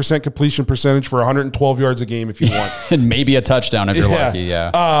 78% completion percentage for 112 yards a game if you want. And maybe a touchdown if you're lucky, yeah.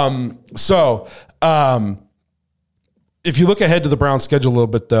 If you look ahead to the Browns schedule a little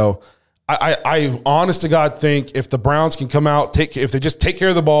bit, though, I honest to God think if the Browns can come out, if they just take care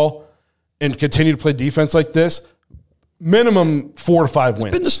of the ball and continue to play defense like this, minimum 4 to 5 wins.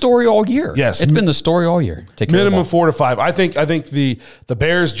 It's been the story all year. Yes. It's been the story all year. Minimum 4 to 5. I think the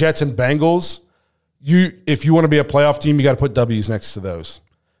Bears, Jets, and Bengals, if you want to be a playoff team, you got to put W's next to those.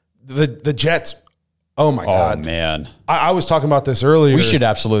 The Jets, oh my God. Oh, man. I was talking about this earlier. We should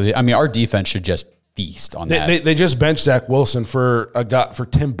absolutely, our defense should just feast on that. They just benched Zach Wilson for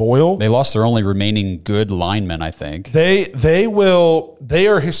Tim Boyle. They lost their only remaining good lineman, I think. They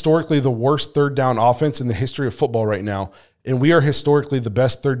are historically the worst third down offense in the history of football right now. And we are historically the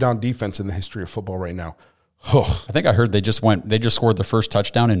best third down defense in the history of football right now. I think I heard they just scored the first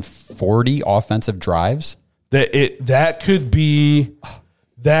touchdown in 40 offensive drives. That could be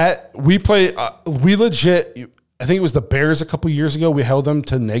that we play. We legit. I think it was the Bears a couple years ago. We held them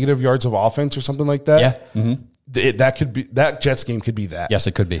to negative yards of offense or something like that. Yeah. Mm-hmm. That could be that Jets game could be that. Yes,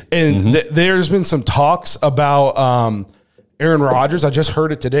 it could be. And there's been some talks about Aaron Rodgers. I just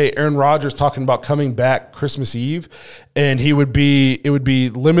heard it today. Aaron Rodgers talking about coming back Christmas Eve, and it would be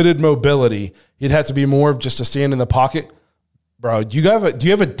limited mobility. He'd have to be more of just to stand in the pocket. Bro, do you have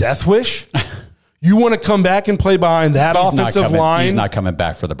a death wish? You want to come back and play behind that offensive line? He's not coming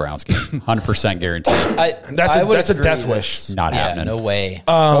back for the Browns game. 100% guaranteed. That's a death wish. Not happening. No way.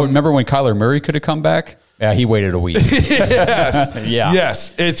 Remember when Kyler Murray could have come back? Yeah, he waited a week. Yes. Yeah.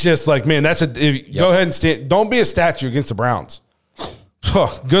 Yes. It's just like, man, go ahead and stand. Don't be a statue against the Browns.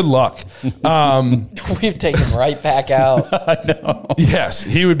 Good luck. We've taken him right back out. I know. Yes,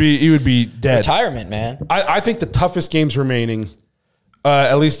 he would be dead. Retirement, man. I think the toughest games remaining,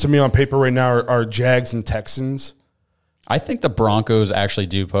 at least to me on paper right now, are Jags and Texans. I think the Broncos actually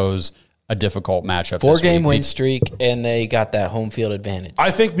do pose a difficult matchup. 4-game win streak, and they got that home field advantage.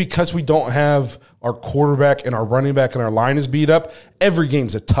 I think because we don't have our quarterback and our running back and our line is beat up, every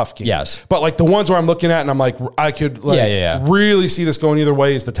game's a tough game. Yes. But like the ones where I'm looking at and I'm like, I could really see this going either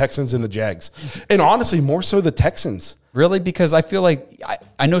way is the Texans and the Jags. And honestly, more so the Texans. Really? Because I feel like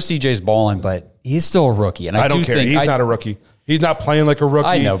I know CJ's balling, but he's still a rookie. And I don't care. He's not a rookie. He's not playing like a rookie.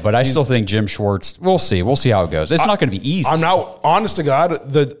 I know, but I still think Jim Schwartz, we'll see. We'll see how it goes. It's not going to be easy. I'm not, honest to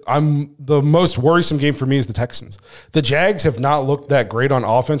God, the most worrisome game for me is the Texans. The Jags have not looked that great on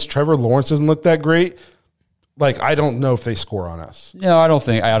offense. Trevor Lawrence doesn't look that great. Like, I don't know if they score on us. No,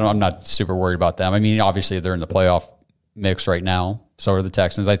 I'm not super worried about them. I mean, obviously they're in the playoff mix right now. So are the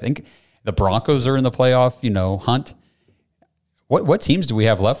Texans. I think the Broncos are in the playoff, hunt. What teams do we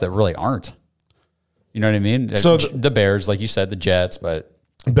have left that really aren't? You know what I mean? So the Bears, like you said, the Jets, but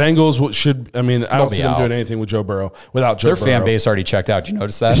Bengals should. I mean, I don't see them doing anything with Joe Burrow without Joe Burrow. Their fan base already checked out. Did you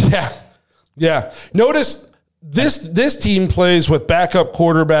notice that? Yeah. Notice this team plays with backup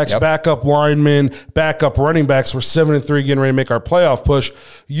quarterbacks, backup linemen, backup running backs. We're 7-3, getting ready to make our playoff push.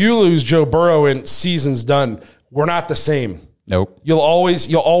 You lose Joe Burrow and season's done. We're not the same. Nope. You'll always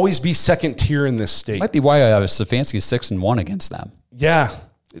be second tier in this state. Might be why Stefanski 6-1 against them. Yeah,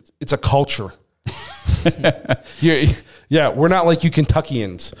 it's a culture. We're not like you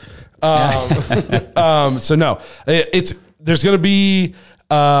Kentuckians. So no, there's going to be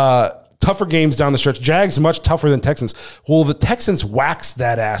tougher games down the stretch. Jags much tougher than Texans. Well, the Texans waxed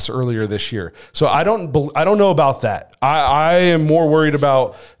that ass earlier this year, so I don't know about that. I am more worried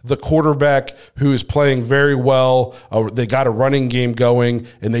about the quarterback who is playing very well. They got a running game going,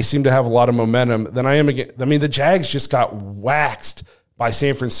 and they seem to have a lot of momentum. Than I am again. I mean, the Jags just got waxed by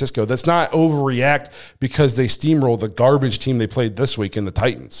San Francisco. That's not overreact because they steamrolled the garbage team they played this week in the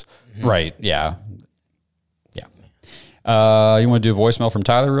Titans. Right. Yeah. Yeah. You want to do a voicemail from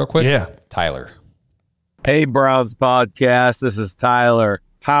Tyler real quick? Yeah. Tyler. Hey, Browns podcast. This is Tyler.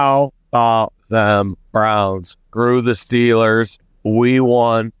 How about them Browns? Screw the Steelers. We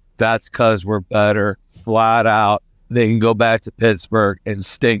won. That's because we're better. Flat out. They can go back to Pittsburgh and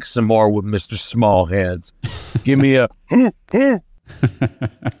stink some more with Mr. Smallhands. Give me a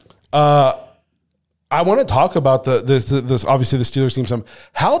I want to talk about this obviously the Steelers team. Some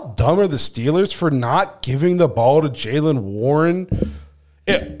how dumb are the Steelers for not giving the ball to Jaylen Warren?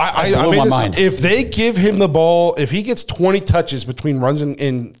 I made this mind. If they give him the ball, if he gets 20 touches between runs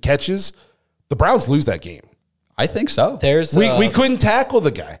and catches, the Browns lose that game. I think so. We couldn't tackle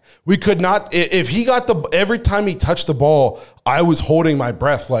the guy. We could not. If he got every time he touched the ball, I was holding my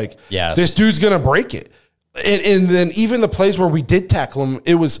breath like, this dude's gonna break it. And then even the plays where we did tackle him,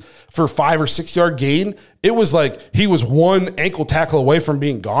 it was for 5 or 6 yard gain. It was like he was one ankle tackle away from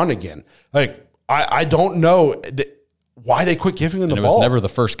being gone again. Like, I don't know why they quit giving him the ball. It was never the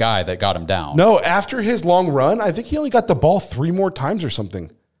first guy that got him down. No, after his long run, I think he only got the ball 3 more times or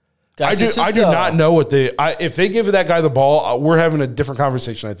something. Guys, I do not know what if they give that guy the ball, we're having a different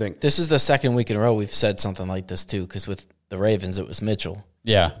conversation, I think. This is the second week in a row we've said something like this too, because with the Ravens, it was Mitchell.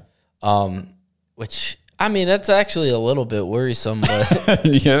 Yeah. Which... I mean, that's actually a little bit worrisome. But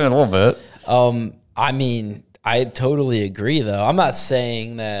yeah, a little bit. I mean, I totally agree, though. I'm not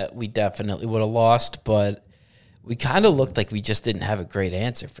saying that we definitely would have lost, but we kind of looked like we just didn't have a great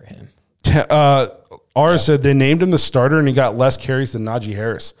answer for him. Ara said they named him the starter and he got less carries than Najee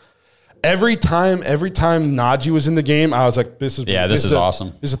Harris. Every time Najee was in the game, I was like, this is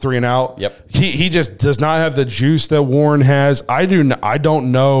awesome. This is a 3 and out. Yep. He just does not have the juice that Warren has. I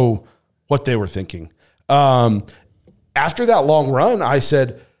don't know what they were thinking. After that long run, I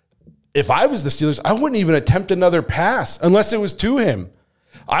said, if I was the Steelers, I wouldn't even attempt another pass unless it was to him.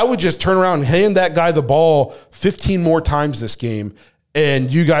 I would just turn around and hand that guy the ball 15 more times this game,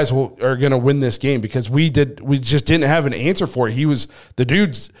 and you guys are going to win this game because we just didn't have an answer for it. The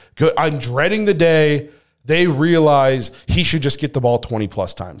dude's good. I'm dreading the day they realize he should just get the ball 20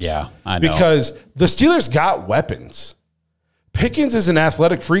 plus times. Yeah, I know. Because the Steelers got weapons. Pickens is an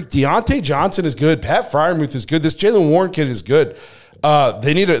athletic freak. Deontay Johnson is good. Pat Freiermuth is good. This Jaylen Warren kid is good.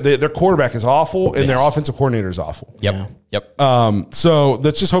 Their quarterback is awful, and their offensive coordinator is awful. Yep. So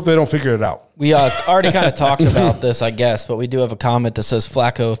let's just hope they don't figure it out. We already kind of talked about this, I guess, but we do have a comment that says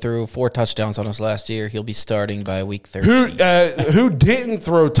Flacco threw 4 touchdowns on us last year. He'll be starting by week 13. Who didn't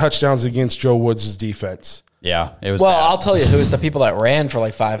throw touchdowns against Joe Woods' defense? Yeah, it was. Well, bad. I'll tell you who was the people that ran for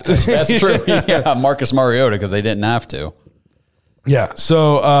like 5 touchdowns. That's true. Yeah, Marcus Mariota, because they didn't have to. Yeah.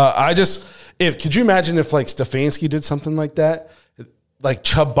 So could you imagine if like Stefanski did something like that? Like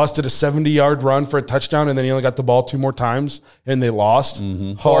Chubb busted a 70-yard run for a touchdown, and then he only got the ball 2 more times, and they lost.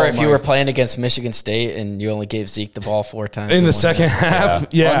 Mm-hmm. Or if you were playing against Michigan State and you only gave Zeke the ball 4 times in the second half.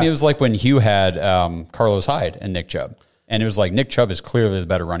 Yeah. Well, I mean, it was like when Hugh had Carlos Hyde and Nick Chubb, and it was like Nick Chubb is clearly the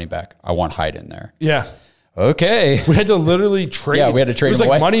better running back. I want Hyde in there. Yeah. Okay. We had to literally trade. Yeah, we had to trade. It was him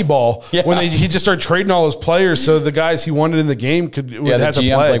like away. Moneyball when he just started trading all his players, so the guys he wanted in the game would the have to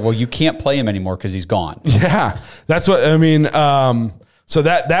GM's play. like, well, you can't play him anymore because he's gone. Yeah, that's what I mean. So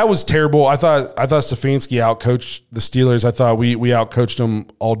that was terrible. I thought Stefanski outcoached the Steelers. I thought we outcoached them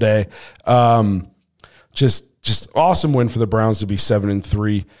all day. Just awesome win for the Browns to be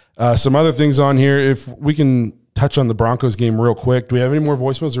 7-3. Some other things on here, if we can touch on the Broncos game real quick. Do we have any more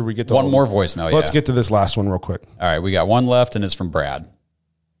voicemails, or we get to one more voicemail? Let's get to this last one real quick. All right, we got one left, and it's from Brad.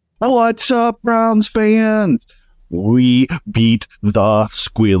 What's up, Browns fans? We beat the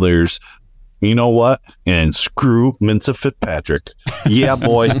Squealers. You know what? And screw Minsa Fitzpatrick. Yeah,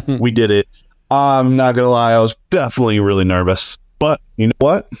 boy, we did it. I'm not going to lie. I was definitely really nervous. But you know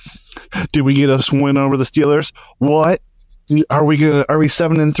what? Did we get a win over the Steelers? What? Are we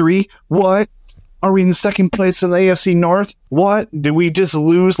 7-3? What? Are we in second place in the AFC North? What? Did we just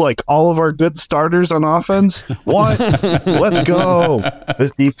lose like all of our good starters on offense? What? Let's go.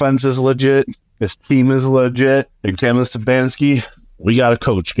 This defense is legit. This team is legit. And Kevin Stefanski, we got a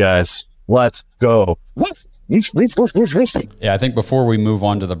coach, guys. Let's go. Yeah, I think before we move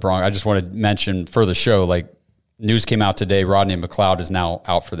on to the Broncos, I just want to mention for the show, like news came out today, Rodney McLeod is now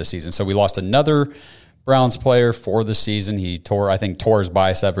out for the season. So we lost another Browns player for the season. He tore his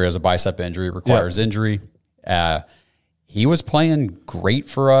bicep, or he has a bicep injury, requires injury. He was playing great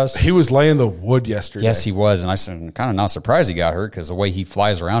for us. He was laying the wood yesterday. Yes, he was. And I'm kind of not surprised he got hurt because the way he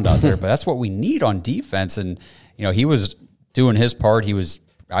flies around out there. But that's what we need on defense. And, he was doing his part.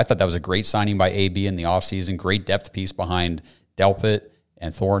 I thought that was a great signing by AB in the offseason. Great depth piece behind Delpit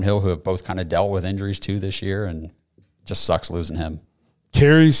and Thornhill, who have both kind of dealt with injuries too this year. And just sucks losing him.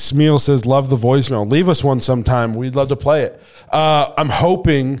 Carrie Smeal says, love the voicemail. Leave us one sometime. We'd love to play it. I'm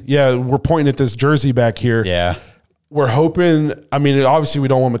hoping, we're pointing at this jersey back here. Yeah. We're hoping, obviously we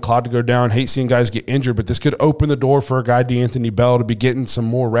don't want McLeod to go down. Hate seeing guys get injured, but this could open the door for a guy, D'Anthony Bell, to be getting some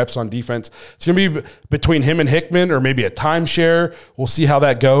more reps on defense. It's going to be between him and Hickman, or maybe a timeshare. We'll see how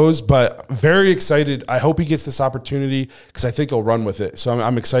that goes, but very excited. I hope he gets this opportunity because I think he'll run with it. So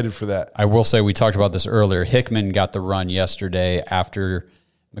I'm excited for that. I will say, we talked about this earlier. Hickman got the run yesterday after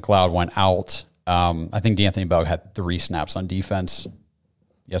McLeod went out. I think D'Anthony Bell had 3 snaps on defense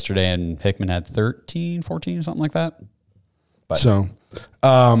yesterday, and Hickman had 13, 14, something like that. But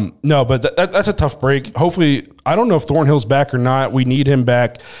but that's a tough break. Hopefully, I don't know if Thornhill's back or not. We need him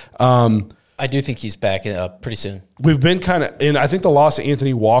back. I do think he's back pretty soon. We've been and I think the loss of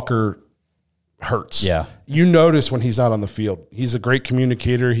Anthony Walker hurts. Yeah. You notice when he's not on the field. He's a great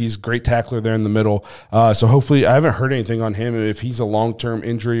communicator. He's a great tackler there in the middle. So hopefully, I haven't heard anything on him, if he's a long-term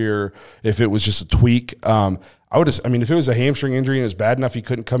injury or if it was just a tweak. If it was a hamstring injury and it was bad enough he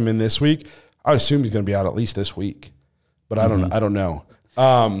couldn't come in this week, I would assume he's going to be out at least this week. But I don't know.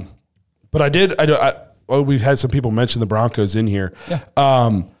 But we've had some people mention the Broncos in here.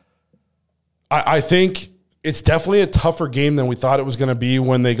 Yeah. I think it's definitely a tougher game than we thought it was going to be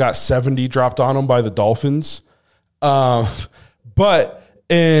when they got 70 dropped on them by the Dolphins. But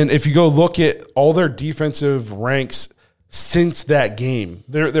if you go look at all their defensive ranks since that game,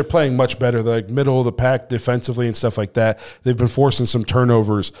 they're playing much better. They're like middle of the pack defensively and stuff like that. They've been forcing some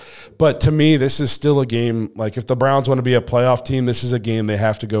turnovers. But to me, this is still a game. Like, if the Browns want to be a playoff team, this is a game they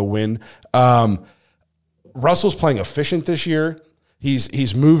have to go win. Russell's playing efficient this year.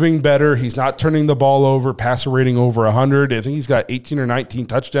 He's moving better. He's not turning the ball over, passer rating over 100. I think he's got 18 or 19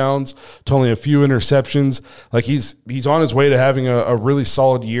 touchdowns to only a few interceptions. Like he's on his way to having a really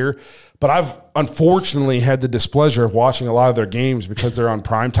solid year. But I've unfortunately had the displeasure of watching a lot of their games because they're on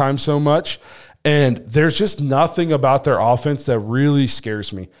primetime so much. And there's just nothing about their offense that really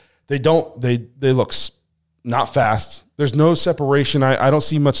scares me. They look not fast. There's no separation. I don't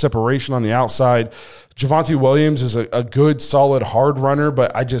see much separation on the outside. Javonte Williams is a good, solid, hard runner,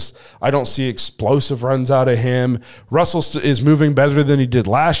 but I don't see explosive runs out of him. Russell is moving better than he did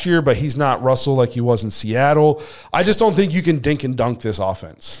last year, but he's not Russell like he was in Seattle. I just don't think you can dink and dunk this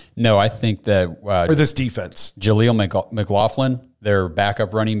offense. No, I think that or this defense. Jaleel McLaughlin, their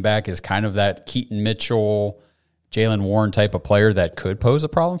backup running back, is kind of that Keaton Mitchell, Jaylen Warren type of player that could pose a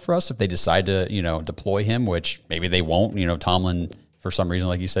problem for us if they decide to, deploy him, which maybe they won't. Tomlin, for some reason,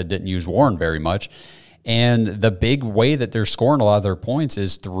 like you said, didn't use Warren very much. And the big way that they're scoring a lot of their points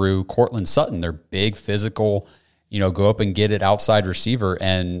is through Cortland Sutton. They're big, physical, go up and get it outside receiver.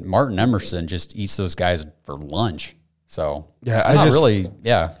 And Martin Emerson just eats those guys for lunch. So, And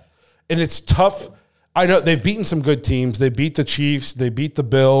it's tough. I know they've beaten some good teams. They beat the Chiefs. They beat the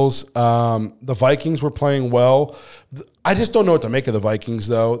Bills. The Vikings were playing well. I just don't know what to make of the Vikings,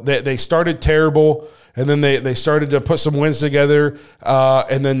 though. They started terrible, and then they started to put some wins together,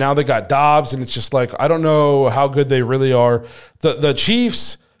 and then now they got Dobbs, and it's just like I don't know how good they really are. The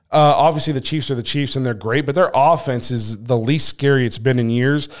Chiefs, obviously the Chiefs are the Chiefs, and they're great, but their offense is the least scary it's been in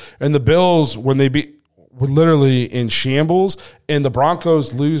years. And the Bills, when they were literally in shambles, and the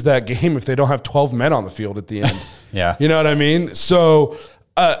Broncos lose that game if they don't have 12 men on the field at the end. Yeah. You know what I mean? So,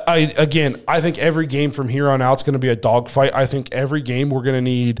 I think every game from here on out is going to be a dogfight. I think every game we're going to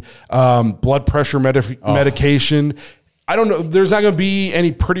need blood pressure medication. I don't know. There's not going to be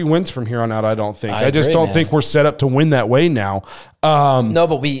any pretty wins from here on out, I don't think. I just don't think we're set up to win that way now. No,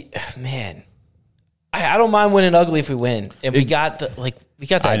 but I don't mind winning ugly if we win. And we got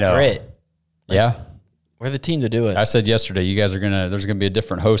that grit. Yeah. We're the team to do it. I said yesterday, you guys there's going to be a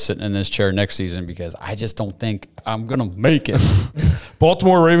different host sitting in this chair next season because I just don't think I'm going to make it.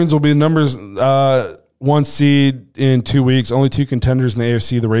 Baltimore Ravens will be the numbers 1 seed in 2 weeks. Only 2 contenders in the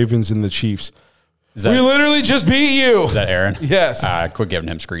AFC, the Ravens and the Chiefs. We literally just beat you. Is that Aaron? Yes. Quit giving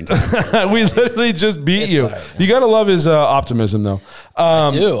him screen time. We literally just beat you. Right, you got to love his optimism, though.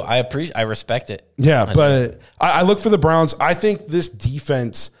 I do. I respect it. Yeah, but I look for the Browns. I think this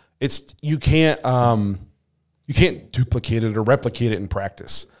defense, you can't duplicate it or replicate it in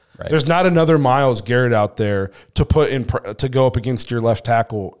practice. Right. There's not another Myles Garrett out there to go up against your left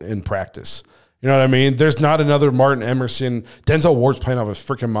tackle in practice. You know what I mean? There's not another Martin Emerson. Denzel Ward's playing off his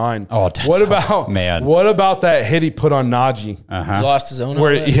freaking mind. Oh, Denzel. What about that hit he put on Najee? Uh-huh. He lost his own.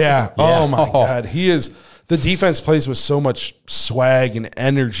 Yeah. Oh my God. The defense plays with so much swag and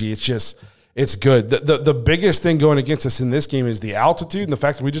energy. It's good. The biggest thing going against us in this game is the altitude and the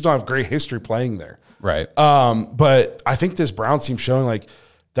fact that we just don't have great history playing there. Right. But I think this Browns team showing like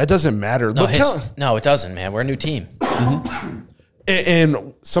that doesn't matter. No, it doesn't, man. We're a new team. Mm-hmm.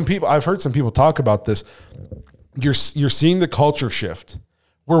 And I've heard some people talk about this. You're seeing the culture shift.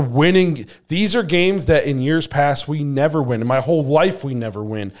 We're winning. These are games that in years past we never win. In my whole life we never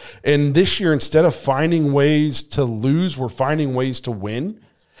win. And this year, instead of finding ways to lose, we're finding ways to win.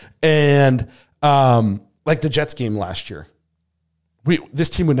 And like the Jets game last year, this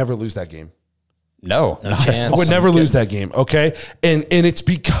team would never lose that game. No chance. Would never lose that game. Okay, and it's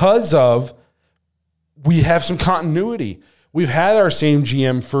because of we have some continuity. We've had our same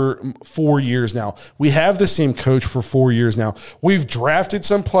GM for 4 years now. We have the same coach for 4 years now. We've drafted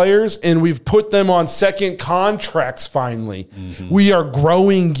some players and we've put them on second contracts finally. Mm-hmm. We are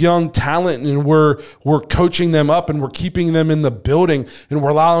growing young talent and we're coaching them up and we're keeping them in the building and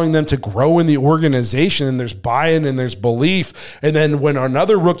we're allowing them to grow in the organization, and there's buy-in and there's belief. And then when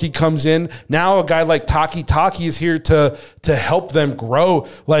another rookie comes in, now a guy like Taki is here to help them grow.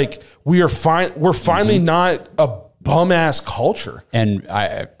 Like we're finally not a bum-ass culture. And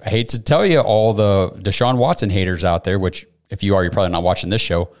I hate to tell you all the Deshaun Watson haters out there, which if you are, you're probably not watching this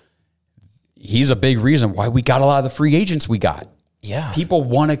show. He's a big reason why we got a lot of the free agents we got. Yeah. People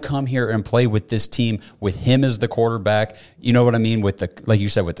want to come here and play with this team with him as the quarterback. You know what I mean? Like you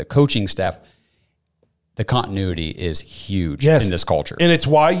said, with the coaching staff. The continuity is huge in this culture. And it's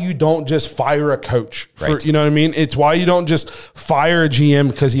why you don't just fire a coach. Right. You know what I mean? It's why you don't just fire a GM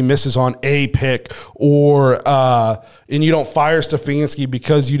because he misses on a pick or and you don't fire Stefanski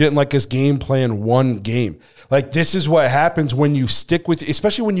because you didn't like his game plan one game. Like this is what happens when you stick with,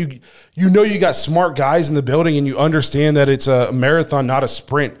 especially when you got smart guys in the building and you understand that it's a marathon, not a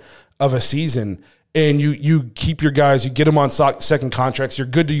sprint of a season. and you keep your guys, you get them on second contracts, you're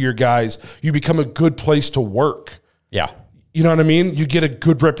good to your guys, you become a good place to work. Yeah. You know what I mean? You get a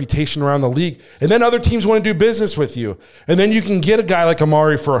good reputation around the league, and then other teams want to do business with you. And then you can get a guy like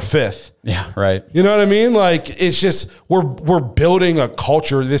Amari for a fifth. Yeah, right. You know what I mean? Like, it's just, we're building a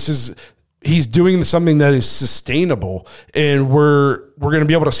culture. He's doing something that is sustainable, and we're going to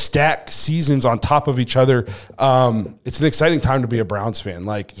be able to stack seasons on top of each other. It's an exciting time to be a Browns fan.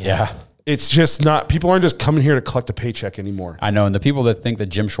 Like, yeah. It's just not, people aren't just coming here to collect a paycheck anymore. I know. And the people that think that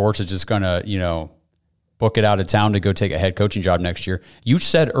Jim Schwartz is just going to, book it out of town to go take a head coaching job next year. You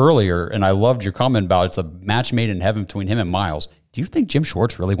said earlier, and I loved your comment about it's a match made in heaven between him and Miles. Do you think Jim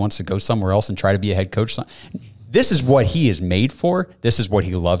Schwartz really wants to go somewhere else and try to be a head coach? This is what he is made for. This is what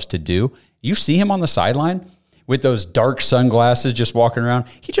he loves to do. You see him on the sideline with those dark sunglasses just walking around.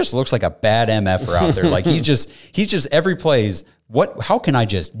 He just looks like a bad MFer out there. Like he's just every plays. How can I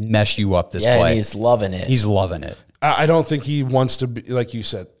just mess you up this play? And he's loving it. He's loving it. I don't think he wants to be, like you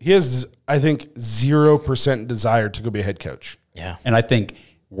said. He has, I think, 0% desire to go be a head coach. Yeah. And I think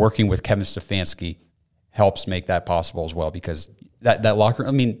working with Kevin Stefanski helps make that possible as well, because that locker,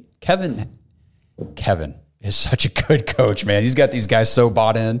 I mean, Kevin is such a good coach, man. He's got these guys so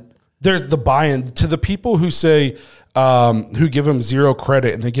bought in. There's the buy-in to the people who say, who give him zero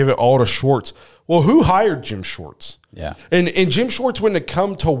credit and they give it all to Schwartz. Well, who hired Jim Schwartz? Yeah. And Jim Schwartz wouldn't have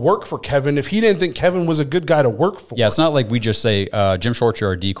come to work for Kevin if he didn't think Kevin was a good guy to work for. Yeah, it's not like we just say, Jim Schwartz,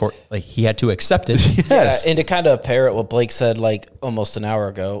 you're a D-court. Like, he had to accept it. Yes. Yeah, and to kind of parrot what Blake said like almost an hour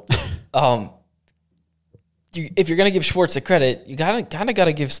ago, if you're going to give Schwartz the credit, you kind of got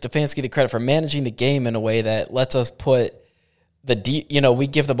to give Stefanski the credit for managing the game in a way that lets us put we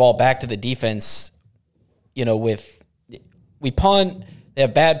give the ball back to the defense, we punt, they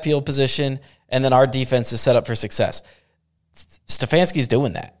have bad field position, and then our defense is set up for success. Stefanski's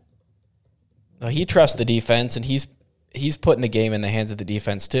doing that. He trusts the defense, and he's putting the game in the hands of the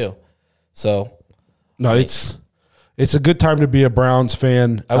defense too. So, no, it's a good time to be a Browns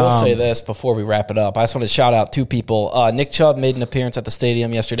fan. I will say this before we wrap it up. I just want to shout out two people. Nick Chubb made an appearance at the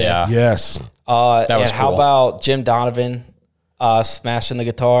stadium yesterday. Yeah. Yes. That was How cool. about Jim Donovan smashing the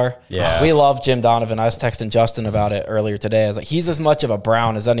guitar? Yeah. We love Jim Donovan. I was texting Justin about it earlier today. I was like, he's as much of a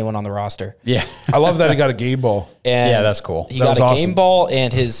Brown as anyone on the roster. Yeah. I love that he got a game ball. And yeah, that's cool. He That got was a awesome. game ball,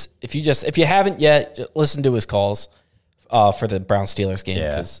 and if you haven't yet, listen to his calls for the Browns Steelers game,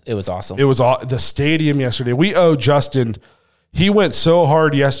 because it was awesome. It was the stadium yesterday. We owe Justin. He went so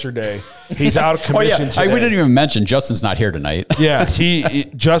hard yesterday. He's out of commission today. We didn't even mention Justin's not here tonight. Yeah,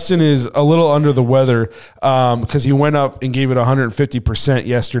 Justin is a little under the weather because he went up and gave it 150%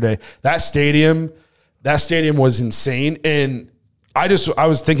 yesterday. That stadium was insane. And I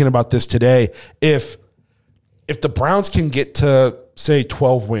was thinking about this today. If the Browns can get to, say,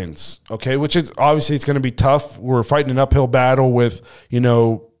 12 wins, okay, which is obviously it's going to be tough. We're fighting an uphill battle with,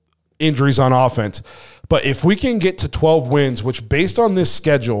 injuries on offense. But if we can get to 12 wins, which based on this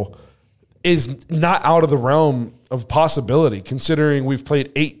schedule is not out of the realm of possibility, considering we've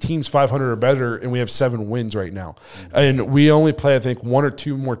played 8 teams 500 or better and we have 7 wins right now. And we only play, I think, 1 or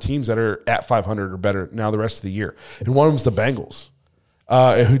 2 more teams that are at 500 or better now the rest of the year. And one of them's the Bengals,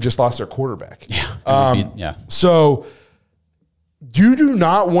 who just lost their quarterback. Yeah. So you do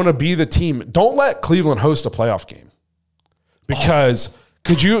not want to be the team. Don't let Cleveland host a playoff game because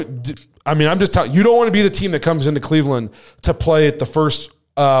I'm just telling you, don't want to be the team that comes into Cleveland to play at the first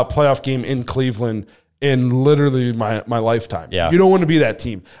playoff game in Cleveland in literally my lifetime. Yeah. You don't want to be that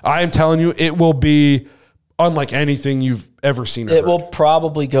team. I am telling you, it will be unlike anything you've ever seen. It will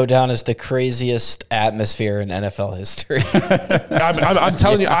probably go down as the craziest atmosphere in NFL history. I'm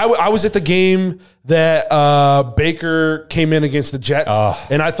telling you, I was at the game that Baker came in against the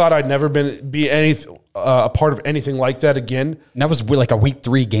Jets, and I thought I'd never be a part of anything like that again. And that was like a week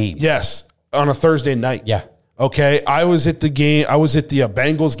 3 game. Yes, on a Thursday night. Yeah. Okay, I was at the game. I was at the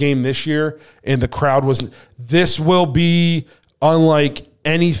Bengals game this year, and the crowd wasn't. This will be unlike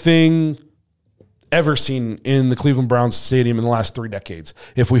anything ever seen in the Cleveland Browns stadium in the last 3 decades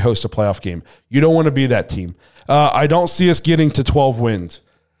if we host a playoff game. You don't want to be that team. I don't see us getting to 12 wins.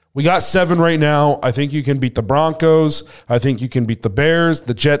 We got 7 right now. I think you can beat the Broncos. I think you can beat the Bears,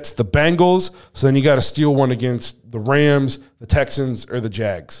 the Jets, the Bengals. So then you got to steal one against the Rams, the Texans, or the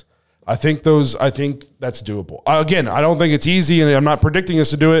Jags. I think that's doable. Again, I don't think it's easy, and I'm not predicting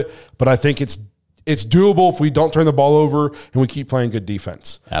us to do it, but I think it's doable if we don't turn the ball over and we keep playing good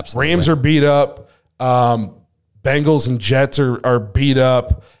defense. Absolutely. Rams are beat up. Bengals and Jets are beat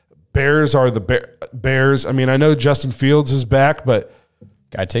up. Bears are the Bears. I mean, I know Justin Fields is back, but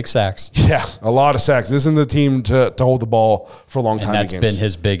Guy takes sacks. Yeah, a lot of sacks. This isn't the team to hold the ball for a long time. And that's against. been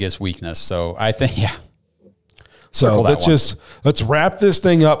his biggest weakness. So I think, So let's wrap this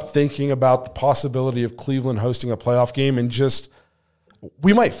thing up thinking about the possibility of Cleveland hosting a playoff game, and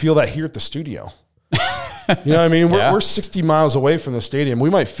we might feel that here at the studio. You know what I mean? We're 60 miles away from the stadium. We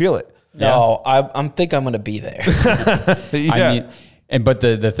might feel it. No, I think I'm going to be there. Yeah. I mean, but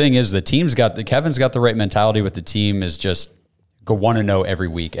the thing is, Kevin's got the right mentality with the team is just go 1-0 every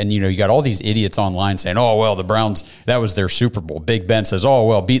week. And, you got all these idiots online saying, oh, well, the Browns, that was their Super Bowl. Big Ben says, oh,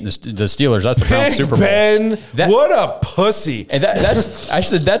 well, beating the Steelers, that's the Browns Super Bowl. Ben, what a pussy. And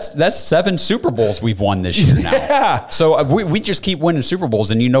that's 7 Super Bowls we've won this year now. Yeah. So we just keep winning Super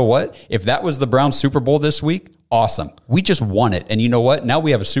Bowls. And you know what? If that was the Browns Super Bowl this week, awesome. We just won it. And you know what? Now we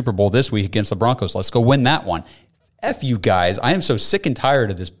have a Super Bowl this week against the Broncos. Let's go win that one. F you guys. I am so sick and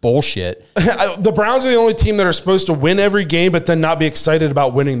tired of this bullshit. The Browns are the only team that are supposed to win every game, but then not be excited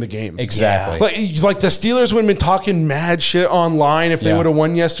about winning the game. Exactly. Like the Steelers would have been talking mad shit online if they would have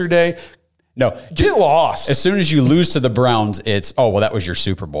won yesterday. No, get lost. As soon as you lose to the Browns, it's, oh, well, that was your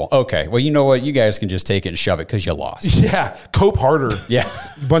Super Bowl. Okay, well, you know what? You guys can just take it and shove it because you lost. Yeah, Cope Harder. Yeah,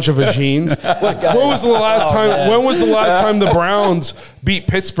 bunch of vagines. When was the last time? When was the last time the Browns beat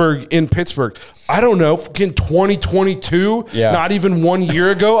Pittsburgh in Pittsburgh? I don't know. In 2022, not even 1 year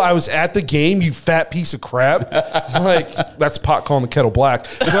ago, I was at the game. You fat piece of crap. Like that's pot calling the kettle black.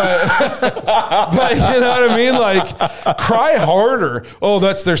 But you know what I mean? Like cry harder. Oh,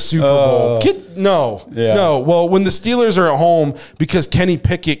 that's their Super Bowl. No. Well, when the Steelers are at home because Kenny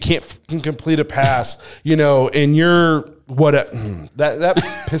Pickett can complete a pass, and you're. That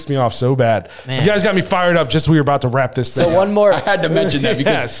pissed me off so bad. Man. You guys got me fired up just as we were about to wrap this thing. So one more. I had to mention that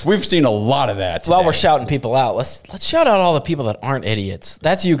because we've seen a lot of that today. While we're shouting people out, let's shout out all the people that aren't idiots.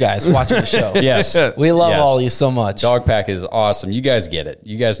 That's you guys watching the show. Yes. We love all of you so much. Dog Pack is awesome. You guys get it.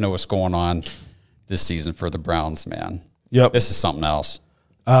 You guys know what's going on this season for the Browns, man. Yep. This is something else.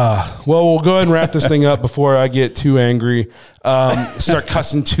 Well, we'll go ahead and wrap this thing up before I get too angry. Start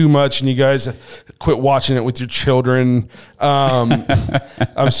cussing too much and you guys quit watching it with your children.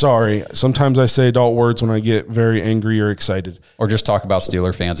 I'm sorry. Sometimes I say adult words when I get very angry or excited. Or just talk about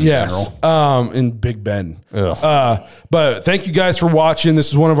Steeler fans in general. And Big Ben. But thank you guys for watching. This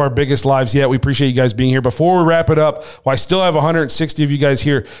is one of our biggest lives yet. We appreciate you guys being here. Before we wrap it up, I still have 160 of you guys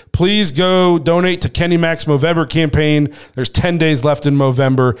here. Please go donate to Kenny Mac's Movember campaign. There's 10 days left in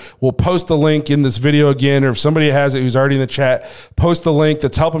Movember. We'll post the link in this video again, or if somebody has it who's already in the chat, post the link.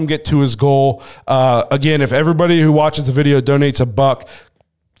 Let's help him get to his goal. Again, if everybody who watches the video donates $1,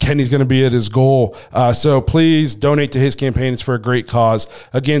 Kenny's going to be at his goal. So please donate to his campaign. It's for a great cause.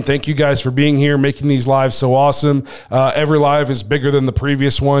 Again, thank you guys for being here, making these lives so awesome. Every live is bigger than the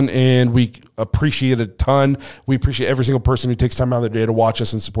previous one, and we appreciate it a ton. We appreciate every single person who takes time out of their day to watch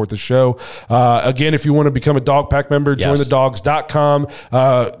us and support the show. Again, if you want to become a Dog Pack member, jointhedogs.com.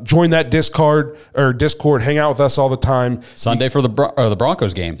 Join that Discord, hang out with us all the time. Sunday for the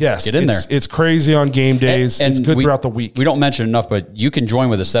Broncos game. Yes. Get in there. It's crazy on game days. And it's good throughout the week. We don't mention enough, but you can join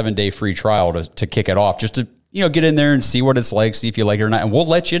with a 7-day free trial to kick it off, just to get in there and see what it's like, see if you like it or not. And we'll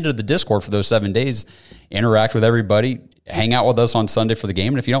let you into the Discord for those 7 days, interact with everybody, hang out with us on Sunday for the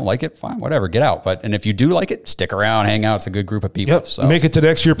game. And if you don't like it, fine, whatever, get out. And if you do like it, stick around, hang out. It's a good group of people. Yep. So make it to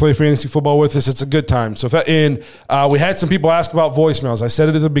next year, play fantasy football with us. It's a good time. So we had some people ask about voicemails. I said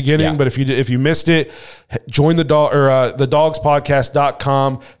it at the beginning, but if you missed it, join the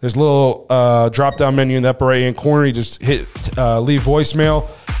dogspodcast.com. There's a little drop down menu in the upper right hand corner. You just hit leave voicemail.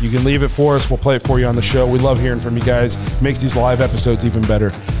 You can leave it for us. We'll play it for you on the show. We love hearing from you guys. It makes these live episodes even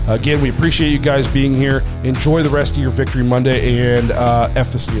better. Again, we appreciate you guys being here. Enjoy the rest of your Victory Monday, and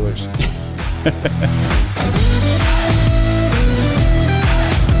F the Steelers.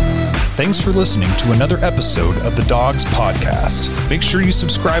 Thanks for listening to another episode of the Dogs Podcast. Make sure you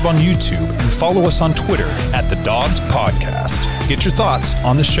subscribe on YouTube and follow us on Twitter at The Dogs Podcast. Get your thoughts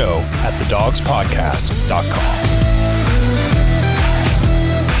on the show at thedogspodcast.com.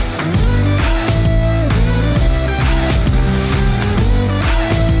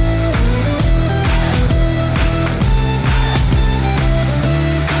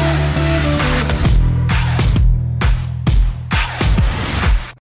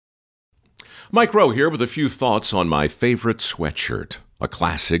 Mike Rowe here with a few thoughts on my favorite sweatshirt, a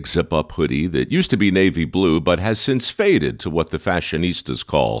classic zip-up hoodie that used to be navy blue but has since faded to what the fashionistas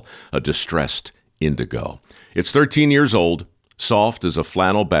call a distressed indigo. It's 13 years old, soft as a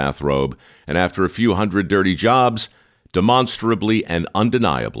flannel bathrobe, and after a few hundred dirty jobs, demonstrably and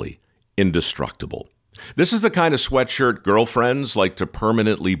undeniably indestructible. This is the kind of sweatshirt girlfriends like to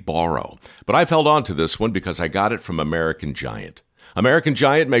permanently borrow, but I've held on to this one because I got it from American Giant. American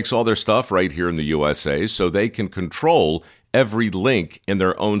Giant makes all their stuff right here in the USA so they can control every link in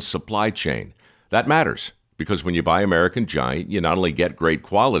their own supply chain. That matters because when you buy American Giant, you not only get great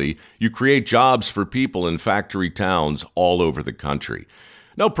quality, you create jobs for people in factory towns all over the country.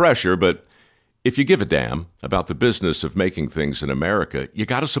 No pressure, but if you give a damn about the business of making things in America, you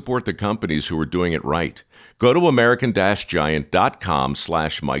got to support the companies who are doing it right. Go to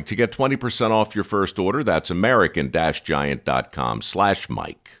American-Giant.com/Mike to get 20% off your first order. That's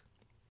American-Giant.com/Mike.